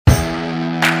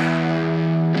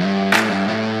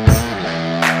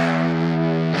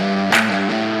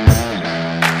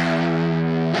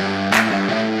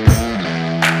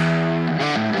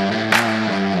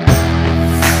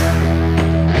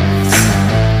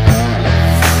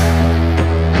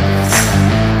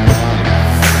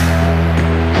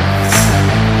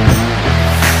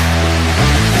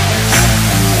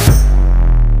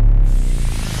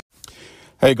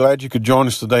Hey, glad you could join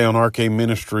us today on RK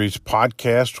Ministries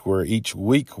podcast, where each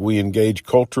week we engage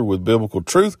culture with biblical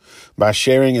truth by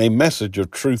sharing a message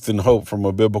of truth and hope from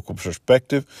a biblical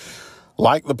perspective.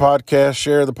 Like the podcast,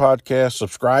 share the podcast,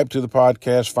 subscribe to the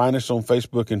podcast, find us on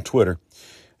Facebook and Twitter,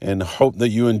 and hope that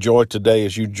you enjoy today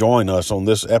as you join us on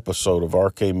this episode of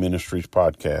RK Ministries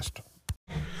podcast.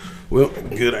 Well,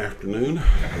 good afternoon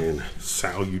and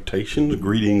salutations,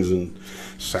 greetings and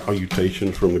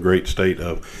salutations from the great state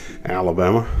of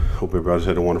Alabama. Hope everybody's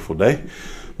had a wonderful day.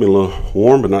 Been a little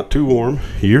warm, but not too warm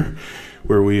here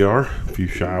where we are. A few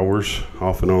showers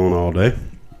off and on all day.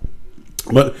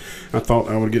 But I thought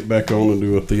I would get back on and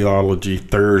do a Theology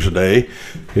Thursday.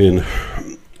 And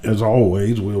as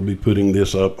always, we'll be putting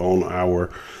this up on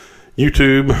our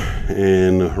YouTube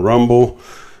and Rumble.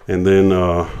 And then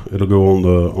it'll go on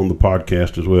the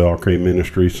podcast as well, RK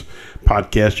Ministries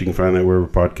podcast. You can find that wherever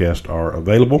podcasts are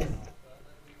available.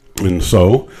 And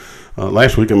so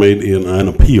last week I made an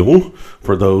appeal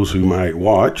for those who might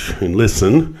watch and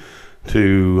listen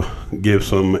to give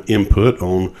some input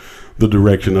on the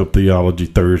direction of Theology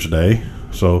Thursday.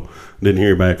 So didn't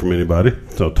hear back from anybody.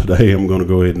 So today I'm going to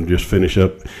go ahead and just finish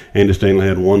up. Andy Stanley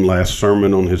had one last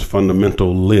sermon on his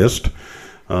fundamental list.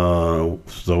 So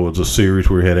it's a series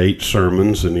where he had 8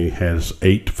 sermons, and he has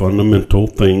 8 fundamental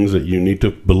things that you need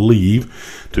to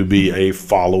believe to be a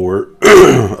follower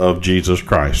of Jesus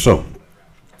Christ. So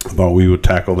I thought we would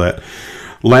tackle that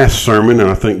last sermon, and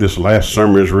I think this last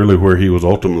sermon is really where he was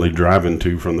ultimately driving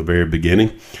to from the very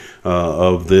beginning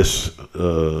of this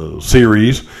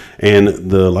series. And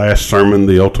the last sermon,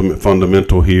 the ultimate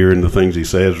fundamental here, and the things he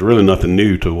says, really nothing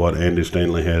new to what Andy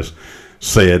Stanley has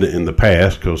said in the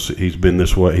past, because he's been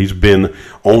this way. He's been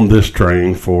on this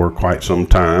train for quite some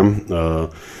time,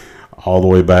 all the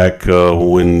way back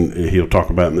when he'll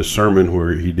talk about in this sermon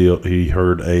where he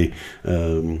heard I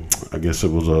guess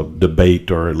it was a debate,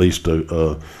 or at least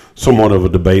a somewhat of a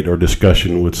debate or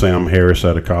discussion with Sam Harris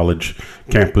at a college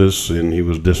campus, and he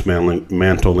was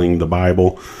dismantling the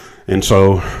Bible. And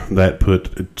so that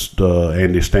put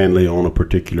Andy Stanley on a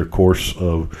particular course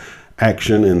of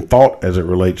action and thought as it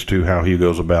relates to how he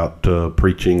goes about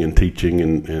preaching and teaching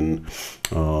and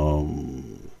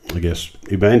I guess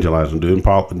evangelizing, doing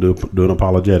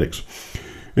apologetics.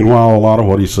 And while a lot of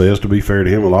what he says, to be fair to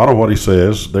him, a lot of what he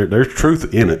says, there's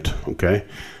truth in it, okay?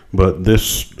 But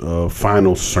this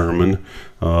final sermon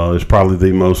is probably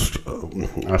the most,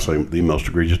 I say the most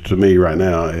egregious to me right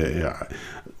now,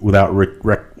 without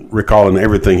recalling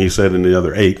everything he said in the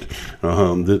other 8.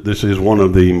 This is one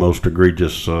of the most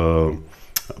egregious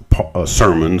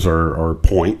sermons or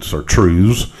points or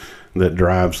truths that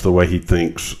drives the way he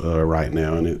thinks right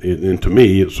now. And to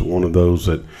me, it's one of those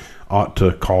that ought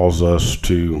to cause us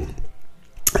to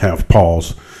have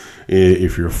pause.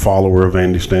 If you're a follower of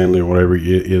Andy Stanley or whatever,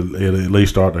 it at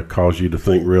least ought to cause you to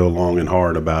think real long and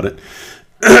hard about it,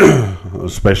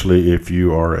 especially if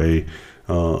you are a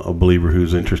believer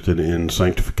who's interested in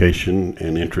sanctification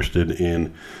and interested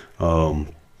in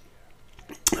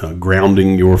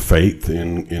grounding your faith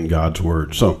in God's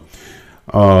word. So,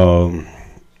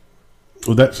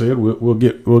 with that said, we'll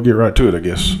get right to it, I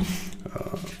guess.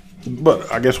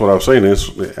 But I guess what I was saying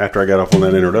is, after I got off on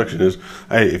that introduction, is,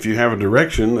 hey, if you have a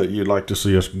direction that you'd like to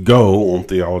see us go on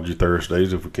Theology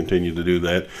Thursdays, if we continue to do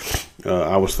that,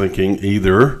 I was thinking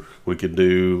either we could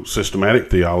do systematic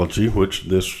theology, which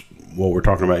what we're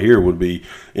talking about here would be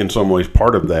in some ways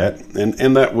part of that,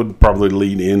 and that would probably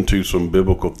lead into some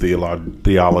biblical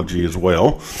theology as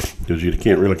well, because you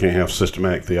can't have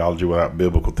systematic theology without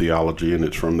biblical theology, and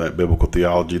it's from that biblical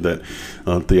theology that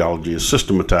theology is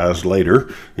systematized later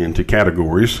into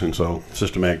categories. And so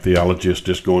systematic theology is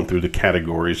just going through the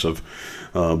categories of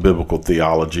biblical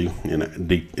theology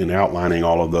and outlining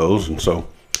all of those. And so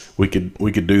we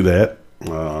could do that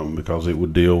because it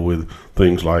would deal with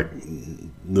things like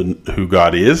who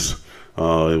God is.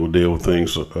 It will deal with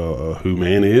things who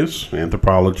man is,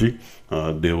 anthropology,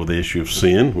 deal with the issue of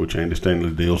sin, which Andy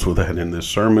Stanley deals with that in this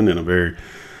sermon in a very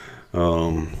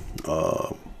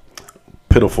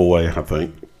pitiful way, I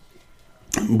think.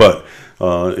 But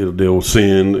it'll deal with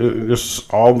sin,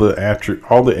 just all the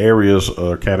areas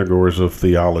or categories of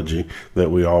theology that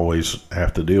we always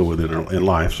have to deal with in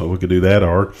life. So we could do that,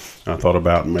 or I thought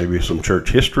about maybe some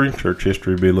church history. Church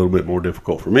history would be a little bit more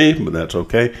difficult for me, but that's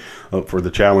okay. Up for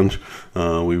the challenge.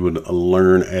 We would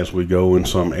learn as we go in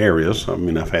some areas. I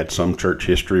mean, I've had some church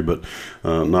history, but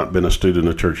not been a student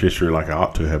of church history like I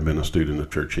ought to have been a student of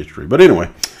church history. But anyway,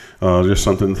 just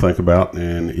something to think about.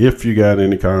 And if you got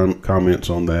any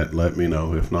comments on that, let me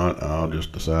know. If not, I'll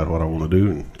just decide what I want to do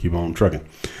and keep on trucking.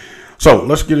 So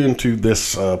let's get into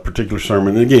this particular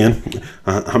sermon. Again,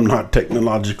 I'm not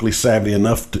technologically savvy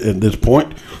enough at this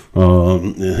point,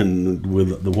 and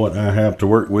with what I have to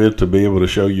work with to be able to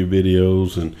show you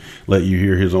videos and let you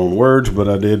hear his own words. But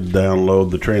I did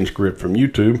download the transcript from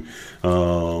YouTube,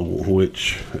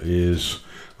 which is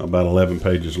about 11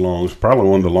 pages long. It's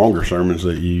probably one of the longer sermons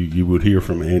that you would hear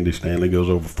from Andy Stanley. It goes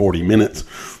over 40 minutes.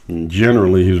 And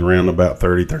generally, he's around about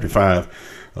 35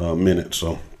 minutes.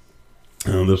 So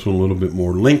this one a little bit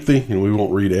more lengthy, and we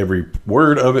won't read every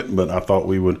word of it, but I thought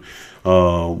we would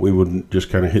just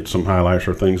kind of hit some highlights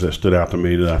or things that stood out to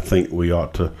me that I think we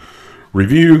ought to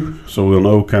review, so we'll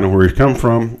know kind of where he's come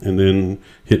from, and then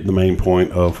hit the main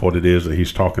point of what it is that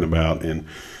he's talking about, and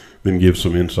then give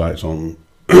some insights on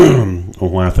on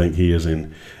why I think he is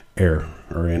in error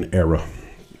or in error.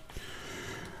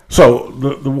 So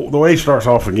the way he starts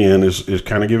off again is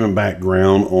kind of giving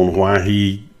background on why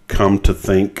he come to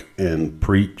think and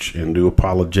preach and do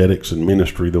apologetics and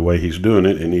ministry the way he's doing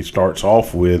it. And he starts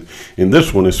off with, and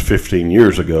this one is 15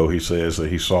 years ago, he says that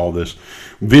he saw this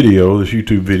video, this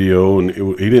YouTube video,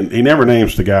 and he never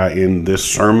names the guy in this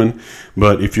sermon,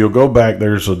 but if you'll go back,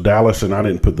 there's a Dallas, and I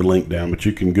didn't put the link down, but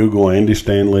you can Google Andy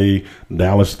Stanley,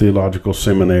 Dallas Theological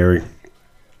Seminary,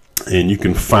 and you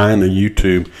can find a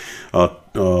YouTube.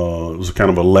 It was kind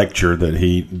of a lecture that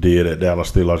he did at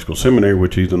Dallas Theological Seminary,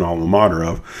 which he's an alma mater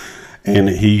of. And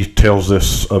he tells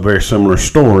this a very similar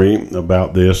story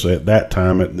about this at that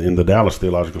time in the Dallas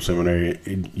Theological Seminary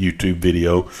YouTube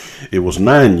video. It was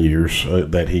 9 years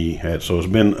that he had. So it's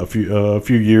been a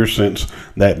few years since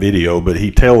that video, but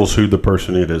he tells who the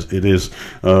person it is. It is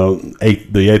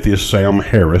the atheist Sam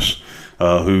Harris,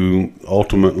 who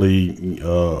ultimately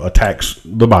attacks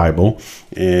the Bible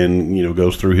and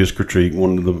goes through his critique.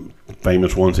 One of the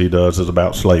famous ones he does is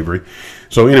about slavery.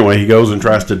 So anyway, he goes and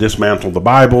tries to dismantle the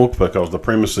Bible because the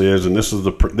premise is, and this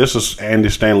is Andy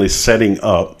Stanley setting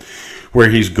up where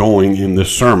he's going in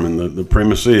this sermon. The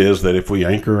premise is that if we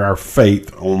anchor our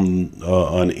faith on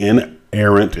an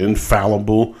inerrant,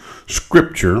 infallible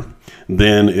Scripture,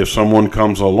 then if someone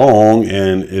comes along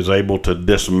and is able to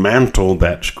dismantle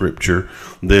that Scripture,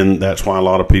 then that's why a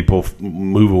lot of people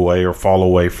move away or fall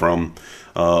away from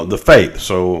the faith.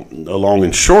 So a long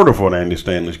and short of what Andy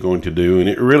Stanley is going to do, and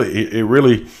it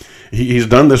really he's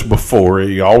done this before.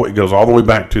 It goes all the way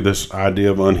back to this idea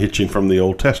of unhitching from the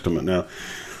Old Testament. Now,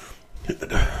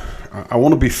 I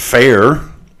want to be fair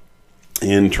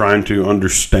in trying to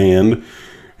understand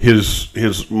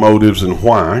his motives and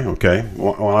why. Okay,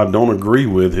 while I don't agree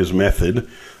with his method,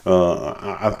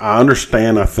 I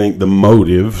understand, I think, the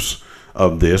motives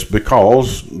of this,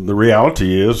 because the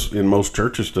reality is, in most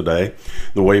churches today,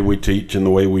 the way we teach and the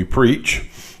way we preach,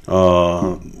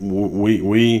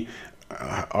 we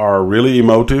are really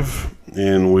emotive,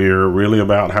 and we're really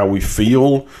about how we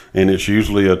feel, and it's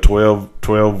usually a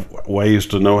 12 ways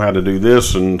to know how to do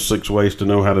this and 6 ways to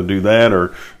know how to do that,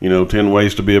 or 10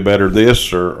 ways to be a better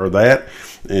this or that.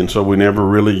 And so we never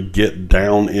really get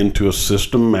down into a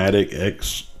systematic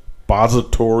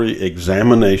expository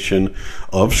examination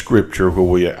of Scripture where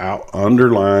we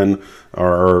underline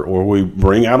or we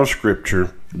bring out of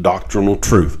Scripture doctrinal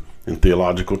truth and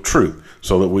theological truth,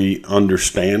 so that we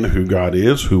understand who God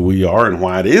is, who we are, and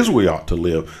why it is we ought to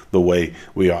live the way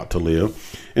we ought to live.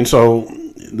 And so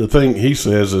the thing he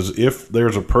says is, if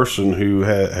there's a person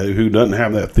who doesn't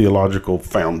have that theological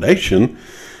foundation,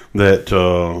 that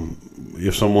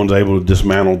if someone's able to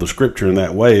dismantle the Scripture in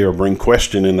that way, or bring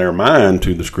question in their mind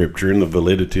to the Scripture and the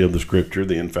validity of the Scripture,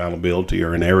 the infallibility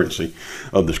or inerrancy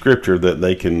of the Scripture, that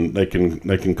they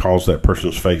can cause that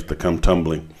person's faith to come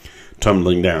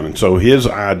tumbling down. And so his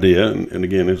idea, and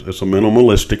again, it's a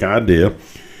minimalistic idea,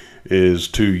 is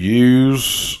to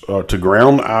use to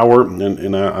ground our,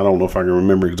 and I don't know if I can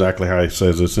remember exactly how he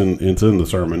says it's in the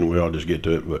sermon. We all just get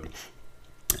to it, but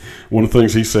one of the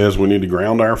things he says, we need to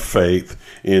ground our faith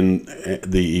in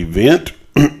the event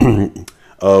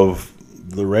of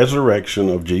the resurrection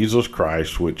of Jesus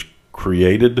Christ, which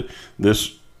created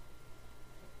this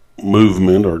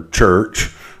movement or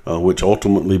church, which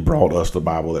ultimately brought us the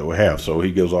Bible that we have. So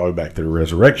he goes all the way back to the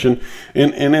resurrection,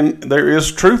 and then there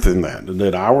is truth in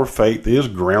that our faith is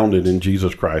grounded in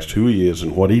Jesus Christ, who he is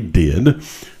and what he did,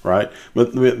 right?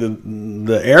 But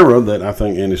the error that I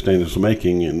think Andy Stanley is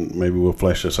making, and maybe we'll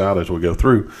flesh this out as we go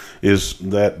through, is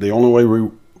that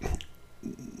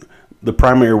the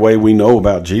primary way we know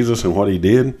about Jesus and what he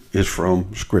did is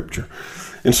from Scripture.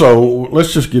 And so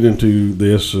let's just get into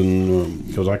this, and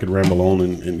because I could ramble on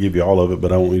and give you all of it,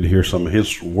 but I want you to hear some of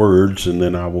his words, and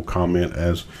then I will comment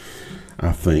as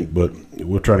I think. But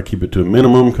we'll try to keep it to a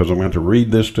minimum, because I'm going to have to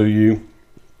read this to you.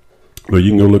 But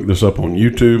you can go look this up on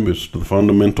YouTube. It's the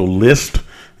Fundamental List,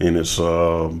 and it's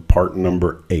part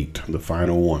number 8, the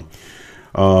final one.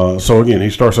 So again, he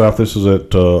starts out, this is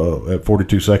at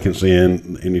 42 seconds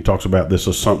in, and he talks about this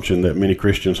assumption that many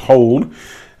Christians hold,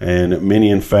 and many,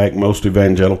 in fact, most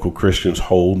evangelical Christians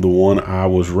hold, the one I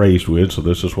was raised with. So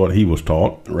this is what he was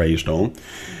taught, raised on,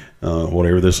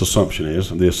 whatever this assumption is.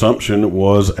 The assumption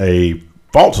was a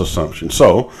false assumption.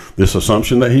 So this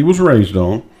assumption that he was raised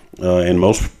on, and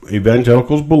most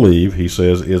evangelicals believe, he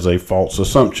says, is a false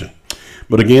assumption.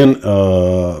 But again,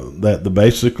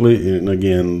 basically, and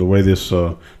again, the way this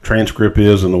transcript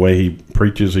is and the way he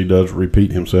preaches, he does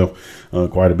repeat himself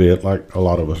quite a bit, like a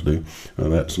lot of us do.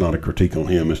 That's not a critique on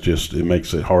him. It's just, it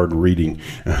makes it hard reading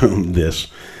this.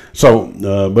 So,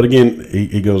 but again,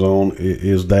 he goes on,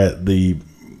 is that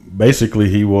basically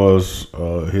he was,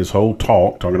 his whole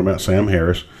talk, talking about Sam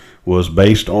Harris, was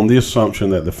based on the assumption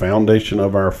that the foundation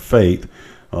of our faith,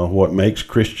 what makes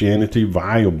Christianity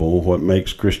viable, what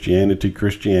makes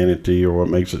Christianity, or what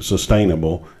makes it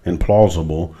sustainable and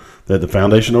plausible, that the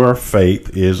foundation of our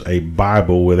faith is a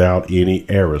Bible without any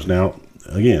errors. Now,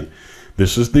 again,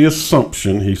 this is the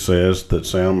assumption, he says, that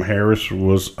Sam Harris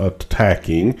was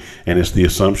attacking, and it's the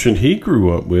assumption he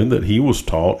grew up with, that he was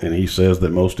taught, and he says that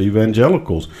most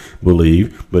evangelicals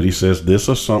believe, but he says this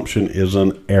assumption is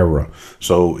an error.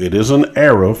 So it is an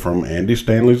error from Andy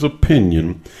Stanley's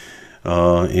opinion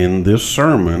in this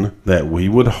sermon that we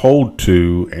would hold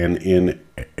to an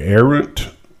inerrant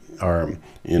or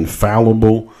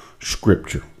infallible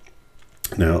scripture.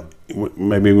 Now,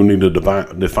 maybe we need to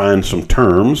define some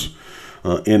terms.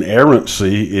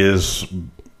 Inerrancy is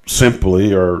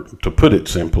simply, or to put it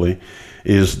simply,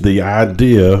 is the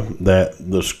idea that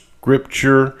the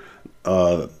scripture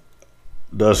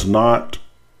does not,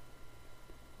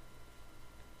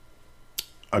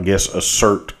 I guess,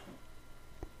 assert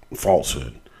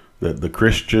falsehood, that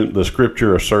the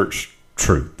scripture asserts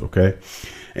truth. Okay.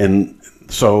 And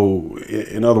so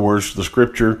in other words, the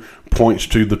scripture points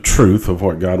to the truth of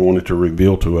what God wanted to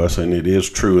reveal to us, and it is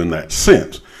true in that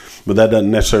sense. But that doesn't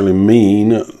necessarily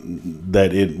mean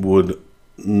that it would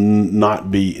not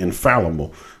be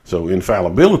infallible. So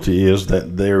infallibility is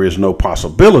that there is no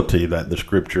possibility that the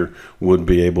scripture would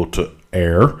be able to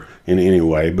err in any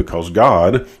way, because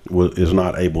God is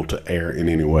not able to err in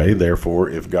any way. Therefore,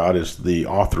 if God is the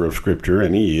author of scripture,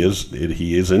 and he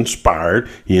is inspired,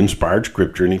 he inspired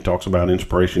scripture, and he talks about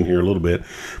inspiration here a little bit.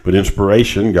 But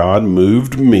inspiration, God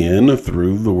moved men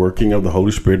through the working of the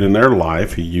Holy Spirit in their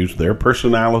life. He used their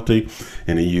personality,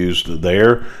 and he used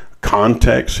their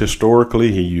context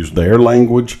historically. He used their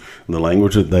language, the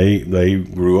language that they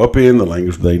grew up in, the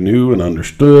language they knew and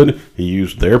understood. He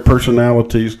used their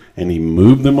personalities, and he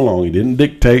moved them along. He didn't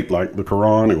dictate like the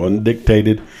Quran. It wasn't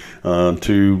dictated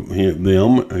to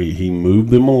them. He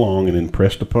moved them along and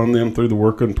impressed upon them through the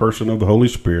work and person of the Holy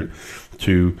Spirit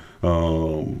to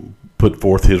put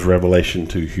forth his revelation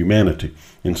to humanity.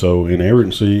 And so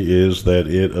inerrancy is that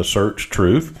it asserts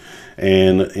truth,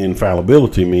 and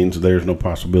infallibility means there's no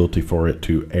possibility for it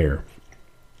to err.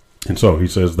 And so he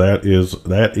says that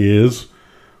is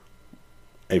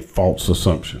a false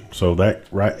assumption. So that,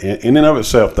 right, in and of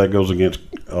itself, that goes against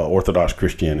Orthodox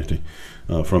Christianity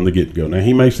from the get-go. Now,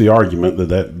 he makes the argument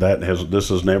that this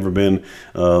has never been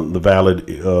the valid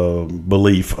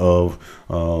belief of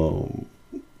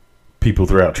people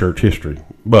throughout church history,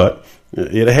 but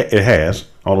it has,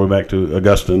 all the way back to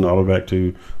Augustine, all the way back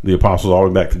to the apostles, all the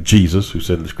way back to Jesus, who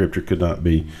said the scripture could not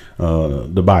be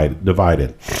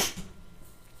divided.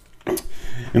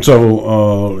 And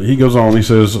so he goes on, he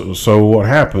says, so what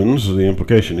happens, the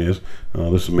implication is,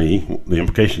 this is me, the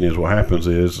implication is what happens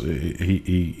is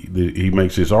he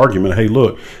makes this argument, hey,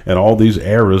 look at all these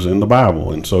errors in the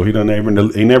Bible. And so he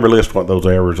never lists what those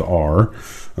errors are.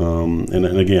 And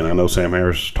again, I know Sam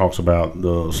Harris talks about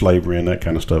the slavery and that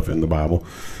kind of stuff in the Bible,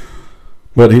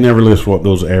 but he never lists what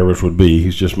those errors would be.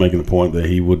 He's just making the point that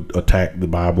he would attack the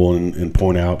Bible and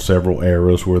point out several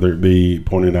errors, whether it be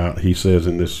pointed out, he says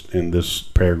in this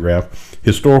paragraph,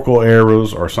 historical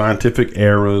errors or scientific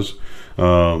errors,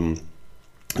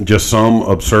 just some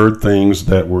absurd things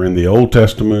that were in the Old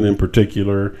Testament in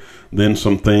particular, then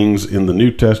some things in the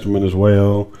New Testament as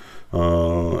well.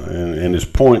 And his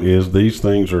point is these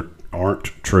things aren't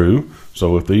true.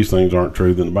 So if these things aren't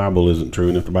true, then the Bible isn't true.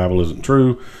 And if the Bible isn't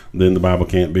true, then the Bible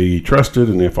can't be trusted.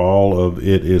 And if all of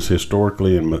it is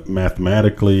historically and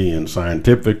mathematically and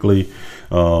scientifically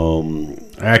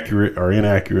accurate or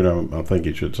inaccurate, I think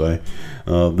it should say,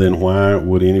 then why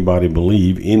would anybody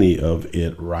believe any of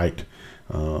it right?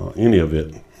 Any of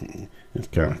it. It's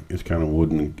kind of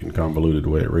wooden and convoluted the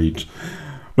way it reads.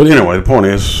 But anyway, the point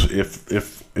is, if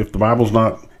the Bible's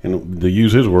not and to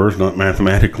use his words, not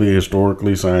mathematically,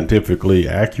 historically, scientifically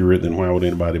accurate, then why would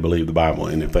anybody believe the Bible?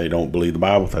 And if they don't believe the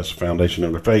Bible, if that's the foundation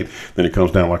of their faith, then it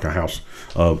comes down like a house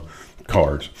of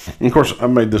cards. And of course, I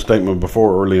made this statement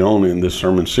before early on in this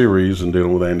sermon series and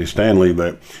dealing with Andy Stanley,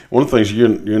 that one of the things you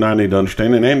and I need to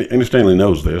understand, and Andy Stanley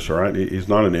knows this, all right? He's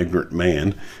not an ignorant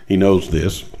man. He knows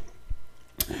this,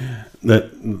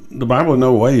 that the Bible in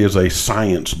no way is a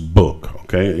science book,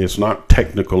 okay? It's not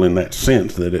technical in that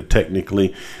sense that it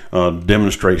technically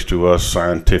demonstrates to us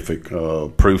scientific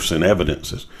proofs and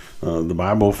evidences. The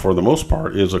Bible, for the most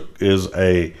part, is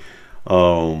a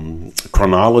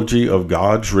chronology of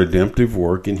God's redemptive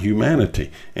work in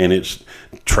humanity, and it's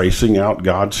tracing out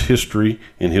God's history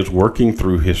and his working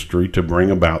through history to bring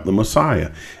about the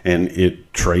Messiah. And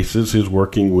it traces his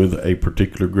working with a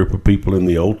particular group of people in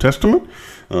the Old Testament,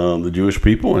 the Jewish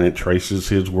people, and it traces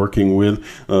his working with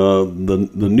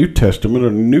the New Testament or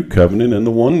the New Covenant and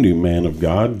the one new man of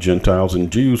God, Gentiles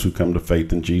and Jews who come to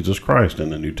faith in Jesus Christ.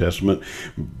 And the New Testament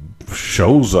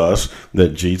shows us that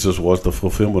Jesus was the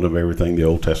fulfillment of everything the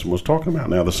Old Testament was talking about.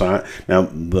 Now,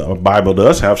 the Bible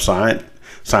does have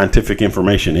scientific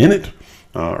information in it,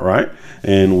 right?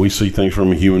 And we see things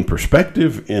from a human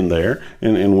perspective in there,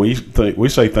 and we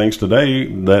say things today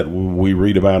that we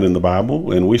read about in the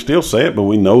Bible, and we still say it, but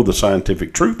we know the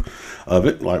scientific truth of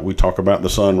it. Like we talk about the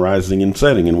sun rising and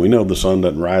setting, and we know the sun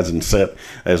doesn't rise and set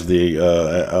as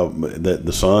that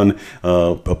the sun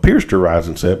appears to rise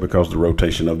and set because of the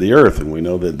rotation of the earth, and we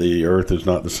know that the earth is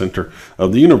not the center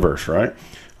of the universe, right?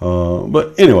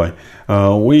 But anyway,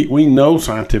 we know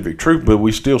scientific truth, but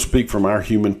we still speak from our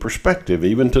human perspective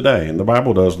even today, and the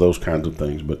Bible does those kinds of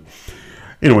things. But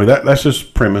anyway, that's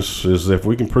just premise, is if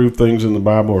we can prove things in the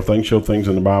Bible, or things show things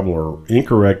in the Bible are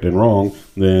incorrect and wrong,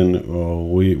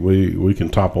 then we can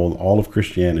topple all of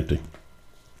Christianity.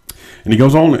 And he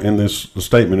goes on in this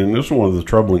statement, and this is one of the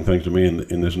troubling things to me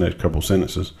in this next couple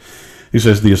sentences. He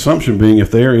says, the assumption being,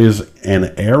 if there is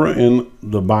an error in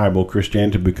the Bible,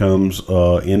 Christianity becomes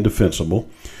indefensible.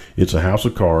 It's a house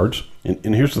of cards.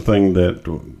 And here's the thing that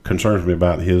concerns me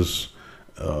about his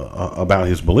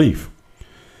belief.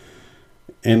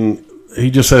 And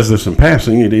he just says this in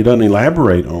passing. He doesn't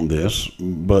elaborate on this,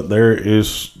 but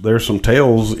there's some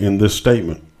tails in this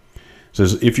statement. It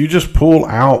says, if you just pull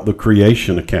out the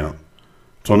creation account,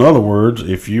 so in other words,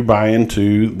 if you buy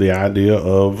into the idea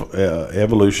of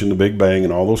evolution, the Big Bang,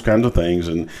 and all those kinds of things,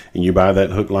 and you buy that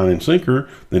hook, line, and sinker,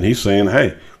 then he's saying,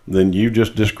 hey, then you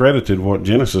just discredited what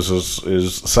Genesis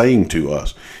is saying to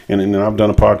us. And I've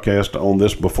done a podcast on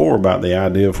this before about the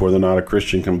idea of whether or not a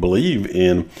Christian can believe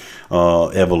in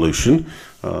evolution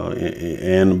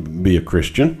and be a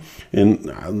Christian.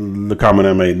 And the comment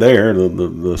I made there,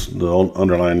 the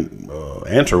underlying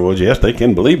answer was, yes, they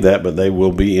can believe that, but they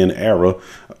will be in error.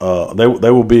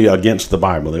 They will be against the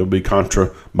Bible. They will be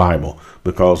contra Bible,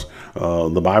 because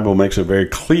the Bible makes it very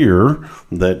clear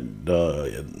that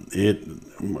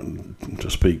to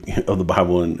speak of the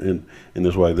Bible in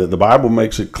this way, that the Bible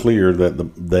makes it clear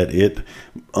that it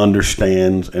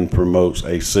understands and promotes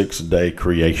a 6-day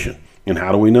creation. And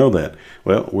how do we know that?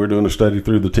 Well, we're doing a study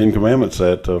through the 10 Commandments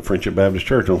at Friendship Baptist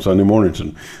Church on Sunday mornings,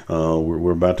 and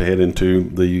we're about to head into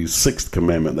the 6th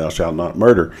commandment, thou shalt not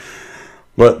murder.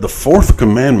 But the 4th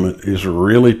commandment is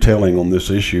really telling on this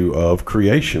issue of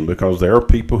creation, because there are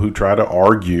people who try to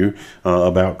argue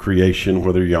about creation,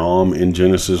 whether Yom in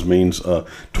Genesis means a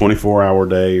 24-hour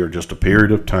day or just a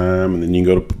period of time. And then you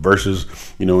can go to verses,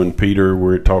 in Peter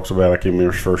where it talks about, I can't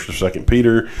remember 1st or 2nd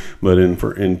Peter, but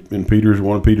in Peter's,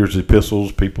 one of Peter's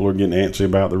epistles, people are getting antsy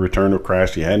about the return of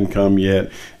Christ. He hadn't come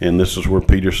yet. And this is where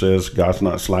Peter says, God's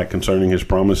not slack concerning his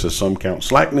promise, as some count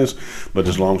slackness, but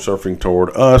is long-suffering toward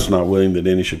us, not willing that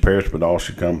any should perish, but all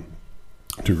should come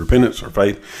to repentance or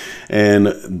faith. And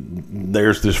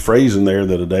there's this phrase in there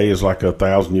that a day is like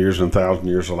 1,000 years, and 1,000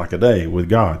 years are like a day with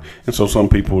God. And so some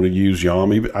people would use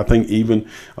Yom. I think even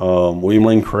William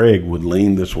Lane Craig would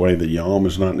lean this way, that Yom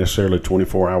is not necessarily a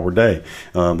 24-hour day,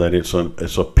 that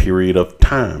it's a period of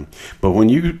time. But when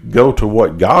you go to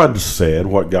what God said,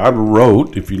 what God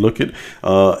wrote, if you look at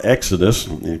Exodus,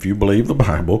 if you believe the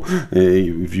Bible,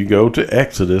 if you go to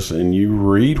Exodus and you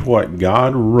read what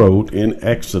God wrote in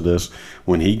Exodus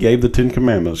when he gave the 10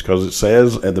 Commandments, because it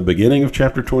says at the beginning of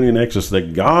chapter 20 in Exodus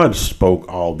that God spoke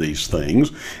all these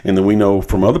things. And then we know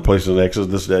from other places in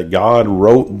Exodus that God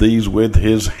wrote these with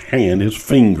his hand, his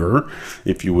finger,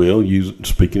 if you will,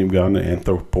 speaking of God in an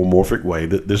anthropomorphic way,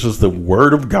 that this is the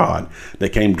word of God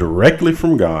that came directly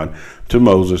from God to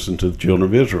Moses and to the children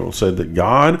of Israel. It said that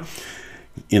God,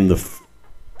 in the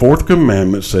 4th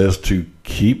commandment, says to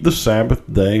keep the Sabbath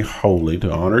day holy,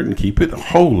 to honor it and keep it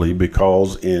holy,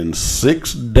 because in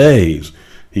 6 days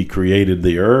He created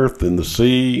the earth and the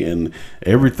sea and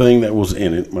everything that was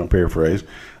in it, my paraphrase.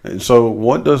 And so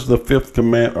what does the fifth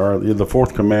command or the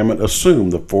fourth commandment assume?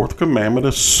 The fourth commandment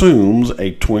assumes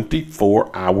a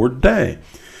 24-hour day,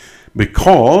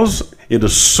 because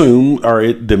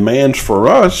it demands for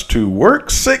us to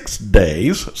work 6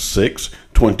 days,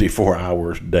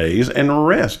 24-hour days, and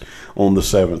rest on the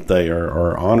seventh day,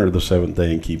 or honor the seventh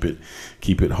day and keep it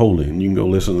holy. And you can go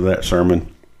listen to that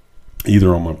sermon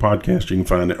either on my podcast, you can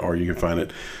find it, or you can find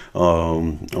it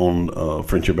on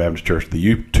Friendship Baptist Church, the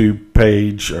YouTube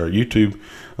page or YouTube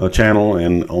channel,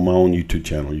 and on my own YouTube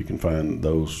channel. You can find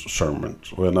those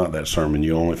sermons. Well, not that sermon.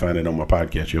 You'll only find it on my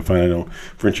podcast. You'll find it on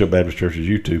Friendship Baptist Church's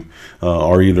YouTube,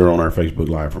 or either on our Facebook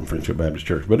Live from Friendship Baptist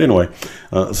Church. But anyway,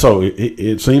 so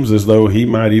it seems as though he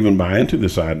might even buy into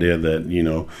this idea that,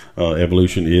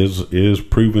 evolution is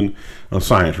proven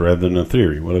science rather than a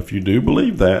theory. Well, if you do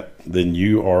believe that, then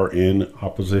you are in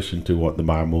opposition to what the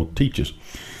Bible teaches.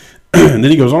 And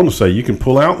then he goes on to say, you can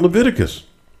pull out Leviticus.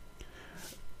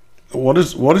 What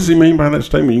does he mean by that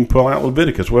statement? You can pull out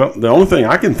Leviticus. Well, the only thing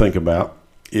I can think about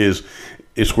is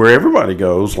it's where everybody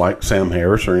goes, like Sam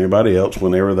Harris or anybody else,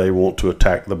 whenever they want to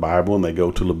attack the Bible and they go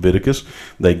to Leviticus.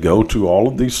 They go to all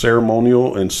of these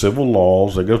ceremonial and civil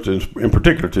laws. They go to, in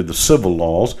particular, to the civil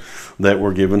laws that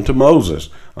were given to Moses,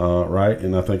 right?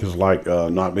 And I think it's like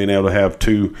not being able to have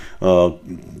two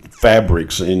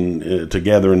fabrics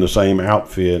together in the same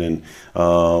outfit, and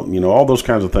all those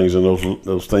kinds of things, and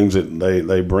those things that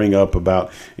they bring up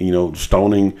about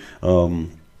stoning.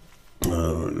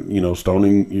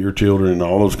 Stoning your children and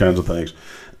all those kinds of things.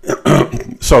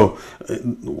 So,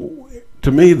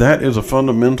 to me, that is a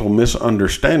fundamental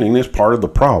misunderstanding. It's part of the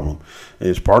problem.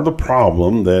 It's part of the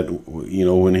problem that,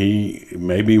 when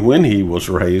he was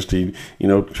raised,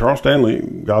 Charles Stanley,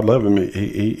 God love him,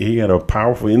 he had a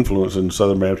powerful influence in the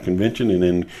Southern Baptist Convention and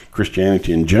in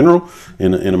Christianity in general,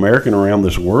 in America and around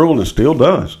this world, and still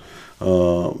does.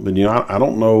 But I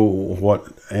don't know what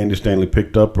Andy Stanley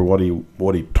picked up or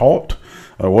what he taught,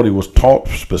 or what he was taught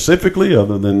specifically,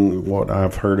 other than what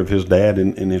I've heard of his dad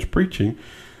in his preaching.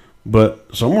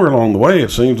 But somewhere along the way,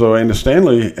 it seems though Andy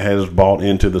Stanley has bought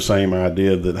into the same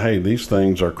idea that, hey, these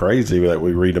things are crazy that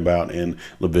we read about in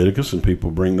Leviticus, and people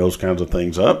bring those kinds of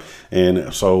things up.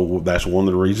 And so that's one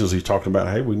of the reasons he's talking about,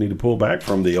 hey, we need to pull back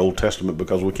from the Old Testament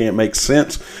because we can't make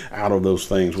sense out of those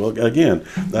things. Well, again,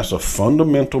 that's a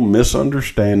fundamental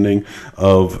misunderstanding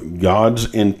of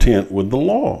God's intent with the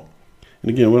law. And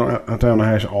again, we don't have time to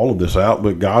hash all of this out,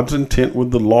 but God's intent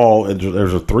with the law,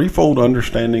 there's a threefold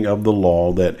understanding of the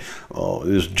law that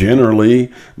is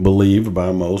generally believed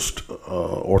by most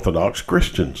Orthodox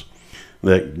Christians.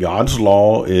 That God's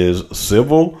law is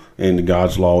civil, and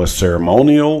God's law is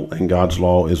ceremonial, and God's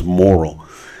law is moral.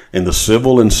 And the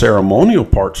civil and ceremonial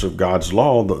parts of God's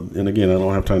law, and again, I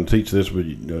don't have time to teach this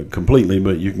completely,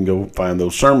 but you can go find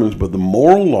those sermons. But the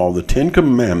moral law, the Ten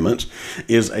Commandments,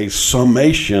 is a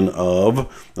summation of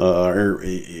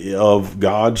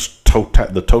God's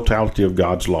the totality of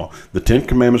God's law. The Ten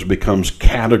Commandments becomes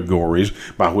categories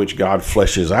by which God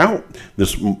fleshes out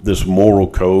this moral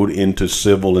code into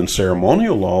civil and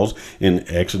ceremonial laws in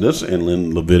Exodus and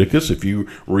in Leviticus. If you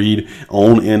read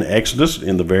on in Exodus,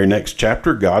 in the very next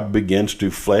chapter, God begins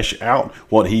to flesh out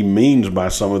what he means by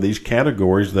some of these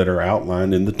categories that are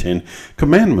outlined in the Ten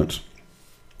Commandments.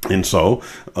 And so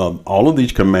all of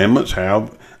these commandments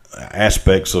have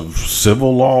aspects of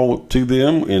civil law to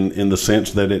them in the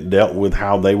sense that it dealt with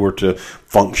how they were to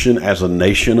function as a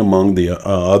nation among the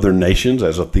other nations,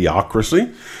 as a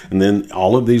theocracy. And then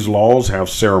all of these laws have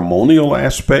ceremonial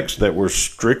aspects that were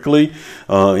strictly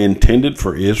intended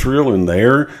for Israel in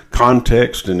their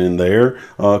context and in their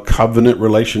covenant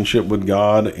relationship with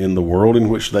God in the world in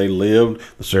which they lived.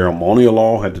 The ceremonial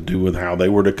law had to do with how they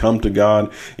were to come to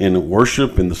God in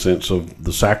worship, in the sense of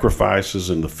the sacrifices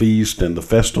and the feast and the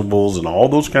festivals and all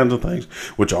those kinds of things,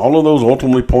 which all of those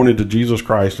ultimately pointed to Jesus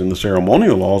Christ in the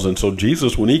ceremonial laws. And so Jesus,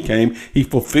 when he came, he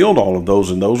fulfilled all of those,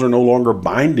 and those are no longer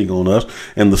binding on us.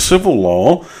 And the civil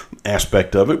law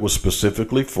aspect of it was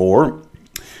specifically for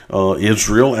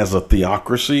Israel as a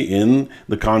theocracy in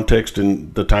the context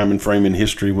and the time and frame in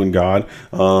history when God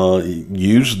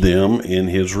used them in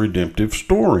his redemptive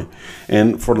story.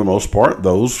 And for the most part,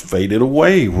 those faded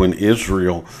away when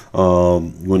Israel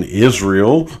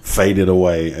faded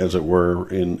away, as it were,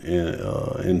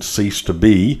 and ceased to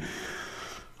be.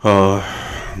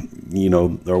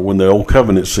 or when the old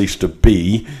covenant ceased to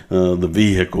be the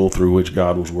vehicle through which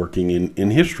God was working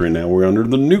in history. Now we're under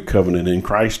the new covenant in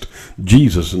Christ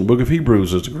Jesus. And the book of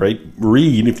Hebrews is a great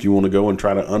read if you want to go and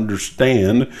try to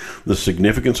understand the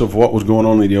significance of what was going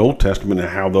on in the Old Testament and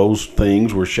how those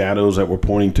things were shadows that were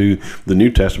pointing to the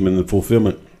New Testament and the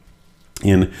fulfillment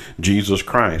in Jesus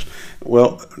Christ.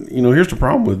 Well, here's the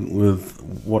problem with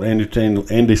what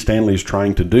Andy Stanley is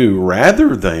trying to do.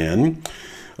 Rather than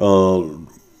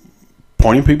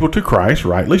pointing people to Christ,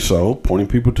 rightly so, pointing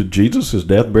people to Jesus, his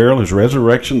death, burial, his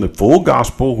resurrection, the full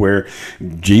gospel where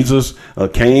Jesus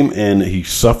came and he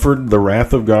suffered the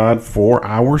wrath of God for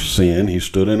our sin. He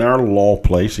stood in our law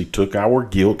place. He took our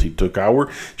guilt. He took our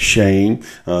shame.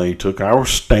 He took our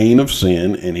stain of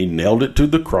sin and he nailed it to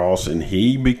the cross, and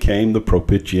he became the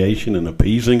propitiation and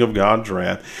appeasing of God's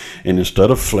wrath. And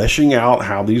instead of fleshing out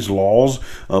how these laws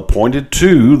pointed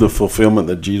to the fulfillment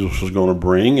that Jesus was going to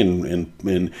bring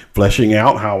and fleshing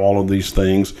out how all of these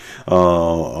things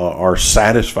are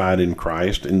satisfied in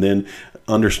Christ, and then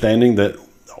understanding that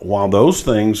while those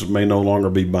things may no longer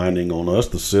be binding on us,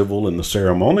 the civil and the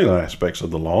ceremonial aspects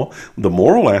of the law, the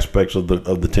moral aspects of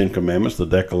the Ten Commandments, the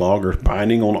Decalogue, are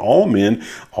binding on all men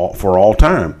for all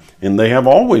time. And they have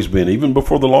always been. Even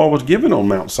before the law was given on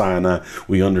Mount Sinai,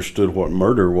 we understood what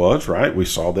murder was, right? We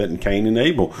saw that in Cain and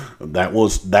Abel.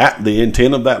 The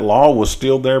intent of that law was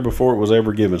still there before it was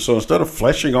ever given. So instead of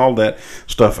fleshing all that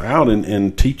stuff out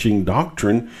and teaching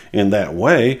doctrine in that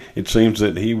way, it seems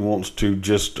that he wants to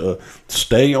just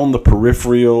stay on the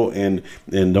peripheral and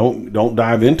don't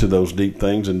dive into those deep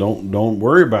things, and don't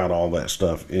worry about all that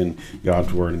stuff in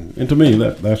God's word. And to me,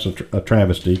 that's a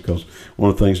travesty, because one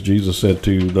of the things Jesus said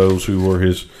to those who were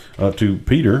to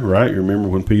Peter, right? You remember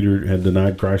when Peter had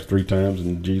denied Christ 3 times,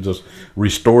 and Jesus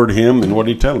restored him, and what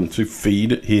did he tell him? To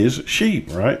feed his sheep,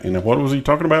 right? And what was he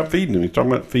talking about feeding him? He's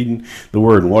talking about feeding the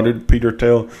word. And what did Peter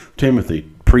tell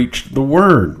Timothy? Preach the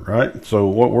word, right? So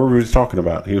what word was he talking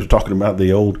about? He was talking about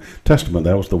the Old Testament.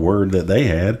 That was the word that they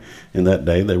had in that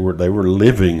day. They were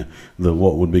living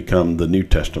what would become the New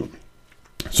Testament.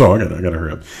 So I got to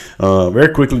hurry up.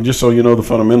 Very quickly, just so you know the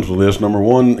fundamentals of this. Number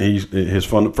one, his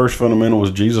first fundamental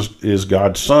was Jesus is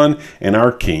God's Son and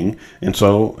our King. And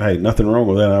so, hey, nothing wrong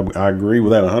with that. I agree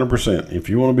with that 100%. If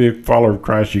you want to be a follower of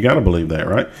Christ, you got to believe that,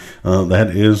 right? That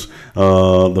is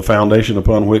the foundation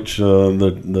upon which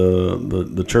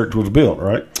the church was built,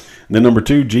 right? And then number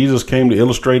two, Jesus came to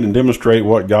illustrate and demonstrate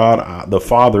what God the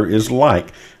Father is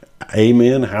like.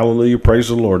 Amen. Hallelujah. Praise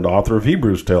the Lord. The author of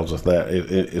Hebrews tells us that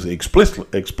it is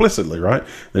explicitly, right?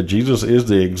 That Jesus is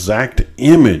the exact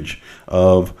image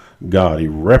of God. He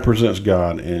represents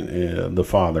God and the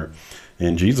Father.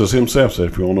 And Jesus himself said,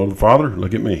 if you want to know the Father,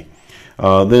 look at me.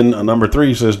 Then number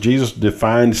three says Jesus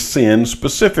defines sin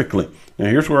specifically. Now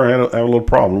here's where I have a little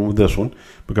problem with this one,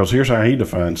 because here's how he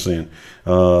defines sin.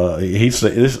 This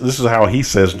is how he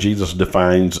says Jesus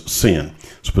defines sin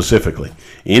specifically.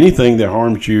 Anything that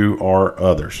harms you or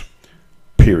others,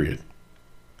 period.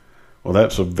 Well,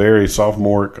 that's a very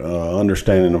sophomoric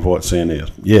understanding of what sin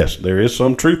is. Yes, there is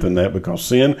some truth in that, because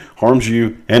sin harms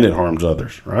you and it harms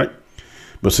others, right?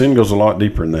 But sin goes a lot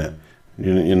deeper than that.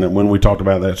 When we talked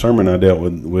about that sermon, I dealt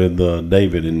with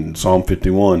David in Psalm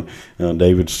 51.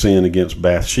 David's sin against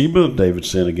Bathsheba,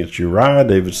 David's sin against Uriah,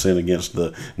 David's sin against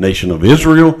the nation of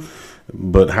Israel.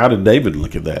 But how did David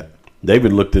look at that?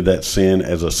 David looked at that sin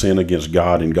as a sin against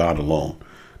God and God alone.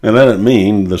 Now, that doesn't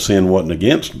mean the sin wasn't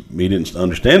against. He didn't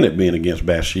understand it being against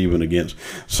Bathsheba and against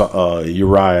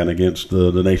Uriah and against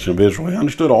the nation of Israel. He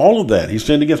understood all of that. He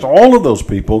sinned against all of those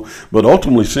people, but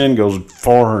ultimately sin goes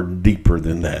far deeper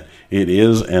than that. It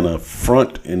is an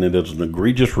affront, and it is an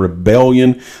egregious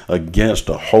rebellion against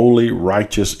a holy,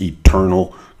 righteous,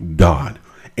 eternal God.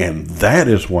 And that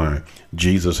is why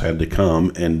Jesus had to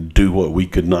come and do what we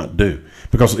could not do.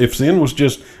 Because if sin was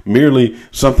just merely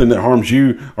something that harms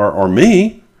you or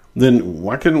me, then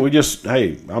why couldn't we just,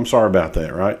 hey, I'm sorry about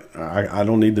that, right? I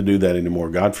don't need to do that anymore.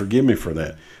 God, forgive me for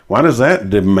that. Why does that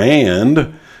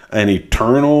demand an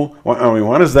eternal,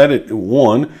 why does that,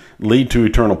 one, lead to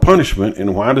eternal punishment,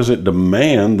 and why does it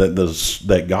demand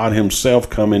that God himself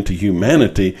come into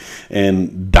humanity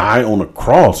and die on a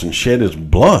cross and shed his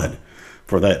blood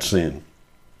for that sin?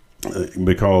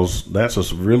 Because that's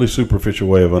a really superficial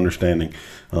way of understanding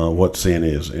what sin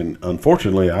is. And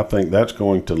unfortunately, I think that's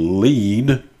going to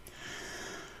lead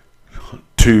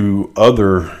to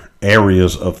other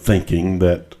areas of thinking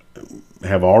that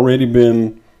have already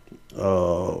been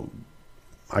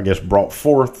I guess, brought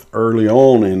forth early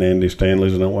on in Andy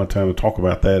Stanley's, and I don't want time to talk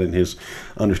about that in his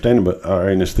understanding, but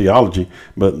in his theology.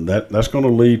 But that's going to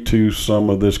lead to some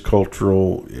of this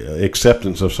cultural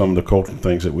acceptance of some of the cultural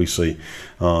things that we see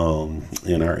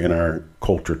in our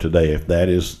culture today. If that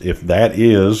is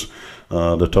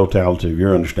the totality of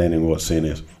your understanding of what sin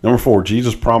is. Number 4,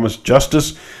 Jesus promised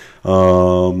justice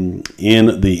in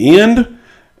the end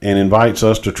and invites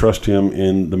us to trust him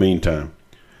in the meantime.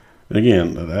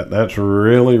 Again, that's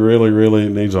really, really, really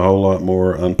needs a whole lot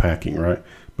more unpacking, right?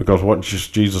 Because what's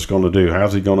Jesus going to do?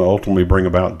 How's he going to ultimately bring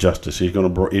about justice? He is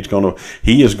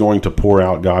going to pour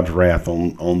out God's wrath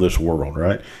on this world,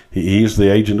 right? He's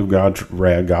the agent of God's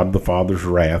wrath, God the Father's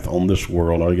wrath on this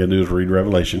world. All you got to do is read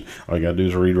Revelation. All you got to do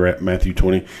is read Matthew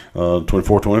 20,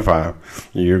 24, 25.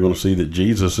 You're going to see that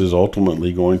Jesus is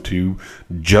ultimately going to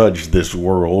judge this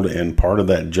world, and part of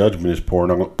that judgment is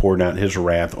pouring out his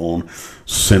wrath on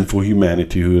sinful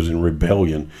humanity who is in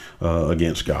rebellion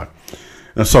against God.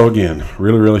 And so again,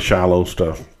 really, really shallow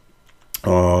stuff.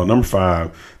 Number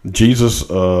 5,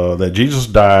 that Jesus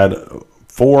died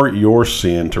for your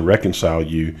sin to reconcile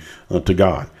you to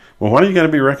God. Well, why do you got to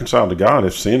be reconciled to God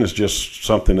if sin is just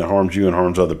something that harms you and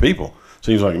harms other people?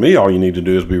 Seems like to me all you need to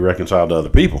do is be reconciled to other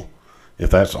people, if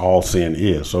that's all sin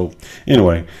is. So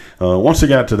anyway, once he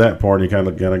got to that part, he kind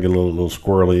of got to get a little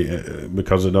squirrely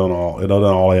because it doesn't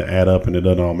all add up and it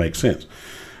doesn't all make sense.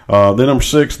 Then number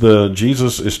 6,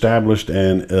 Jesus established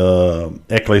an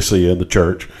ecclesia, the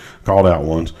church, called out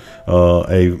ones,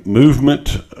 a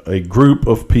movement, a group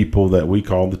of people that we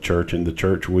call the church, and the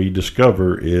church we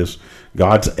discover is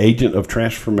God's agent of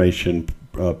transformation,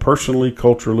 personally,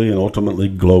 culturally, and ultimately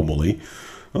globally.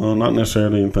 Not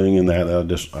necessarily anything in that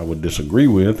I would disagree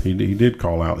with. He did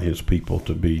call out his people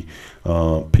to be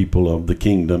people of the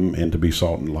kingdom and to be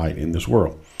salt and light in this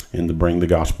world and to bring the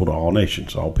gospel to all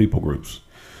nations, all people groups.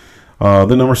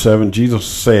 Then number 7, Jesus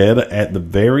said at the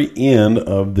very end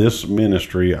of this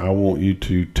ministry, I want you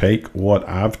to take what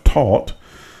I've taught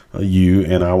you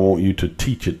and I want you to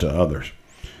teach it to others.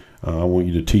 I want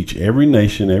you to teach every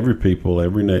nation, every people,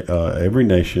 every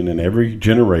nation, and every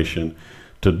generation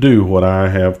to do what I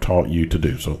have taught you to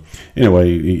do. So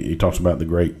anyway, he talks about the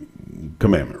great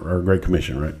commandment or great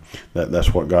commission, right?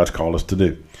 That's what God's called us to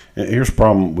do. And here's the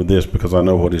problem with this, because I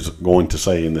know what he's going to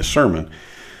say in this sermon,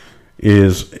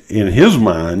 is in his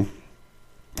mind,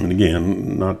 and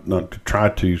again, not to try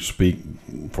to speak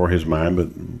for his mind,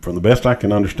 but from the best I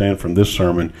can understand from this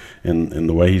sermon and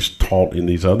the way he's taught in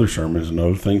these other sermons and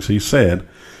other things he said,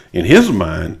 in his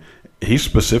mind, he's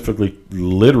specifically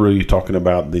literally talking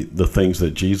about the things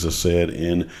that Jesus said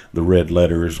in the red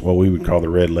letters, what we would call the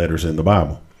red letters in the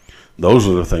Bible. Those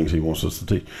are the things he wants us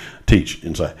to teach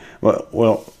and say.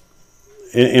 Well,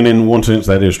 and in one sense,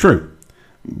 that is true.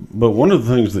 But one of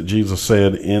the things that Jesus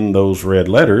said in those red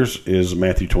letters is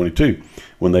Matthew 22.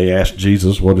 When they asked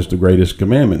Jesus, what is the greatest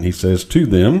commandment? He says to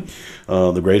them,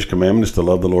 the greatest commandment is to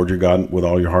love the Lord your God with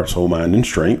all your heart, soul, mind, and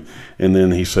strength. And then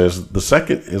he says, the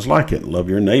second is like it, love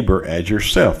your neighbor as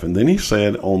yourself. And then he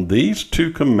said, on these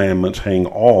 2 commandments hang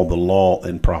all the law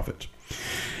and prophets.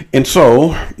 And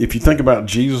so, if you think about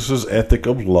Jesus' ethic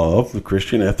of love, the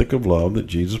Christian ethic of love that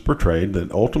Jesus portrayed,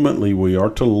 that ultimately we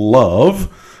are to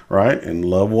love, right, and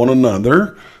love one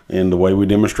another, and the way we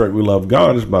demonstrate we love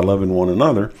God is by loving one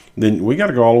another, then we got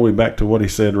to go all the way back to what he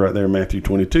said right there in Matthew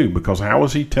 22, because how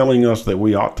is he telling us that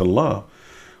we ought to love?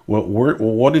 Well,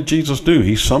 what did Jesus do?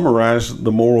 He summarized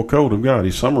the moral code of God.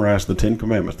 He summarized the 10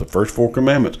 commandments, the first 4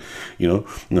 commandments.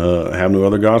 Have no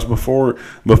other gods before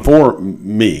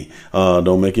me.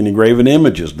 Don't make any graven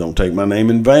images. Don't take my name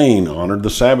in vain. Honor the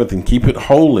Sabbath and keep it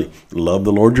holy. Love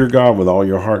the Lord your God with all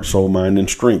your heart, soul, mind, and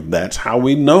strength. That's how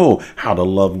we know how to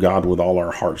love God with all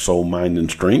our heart, soul, mind,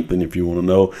 and strength. And if you want to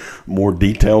know more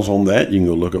details on that, you can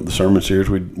go look up the sermon series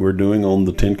we're doing on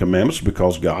the 10 commandments,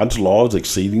 because God's law is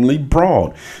exceedingly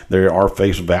broad. There are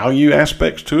face value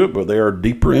aspects to it, but there are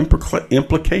deeper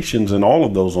implications in all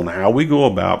of those on how we go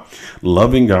about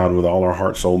loving God with all our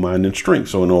heart, soul, mind, and strength.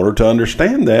 So in order to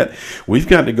understand that, we've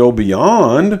got to go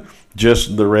beyond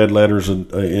just the red letters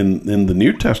in the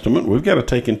New Testament. We've got to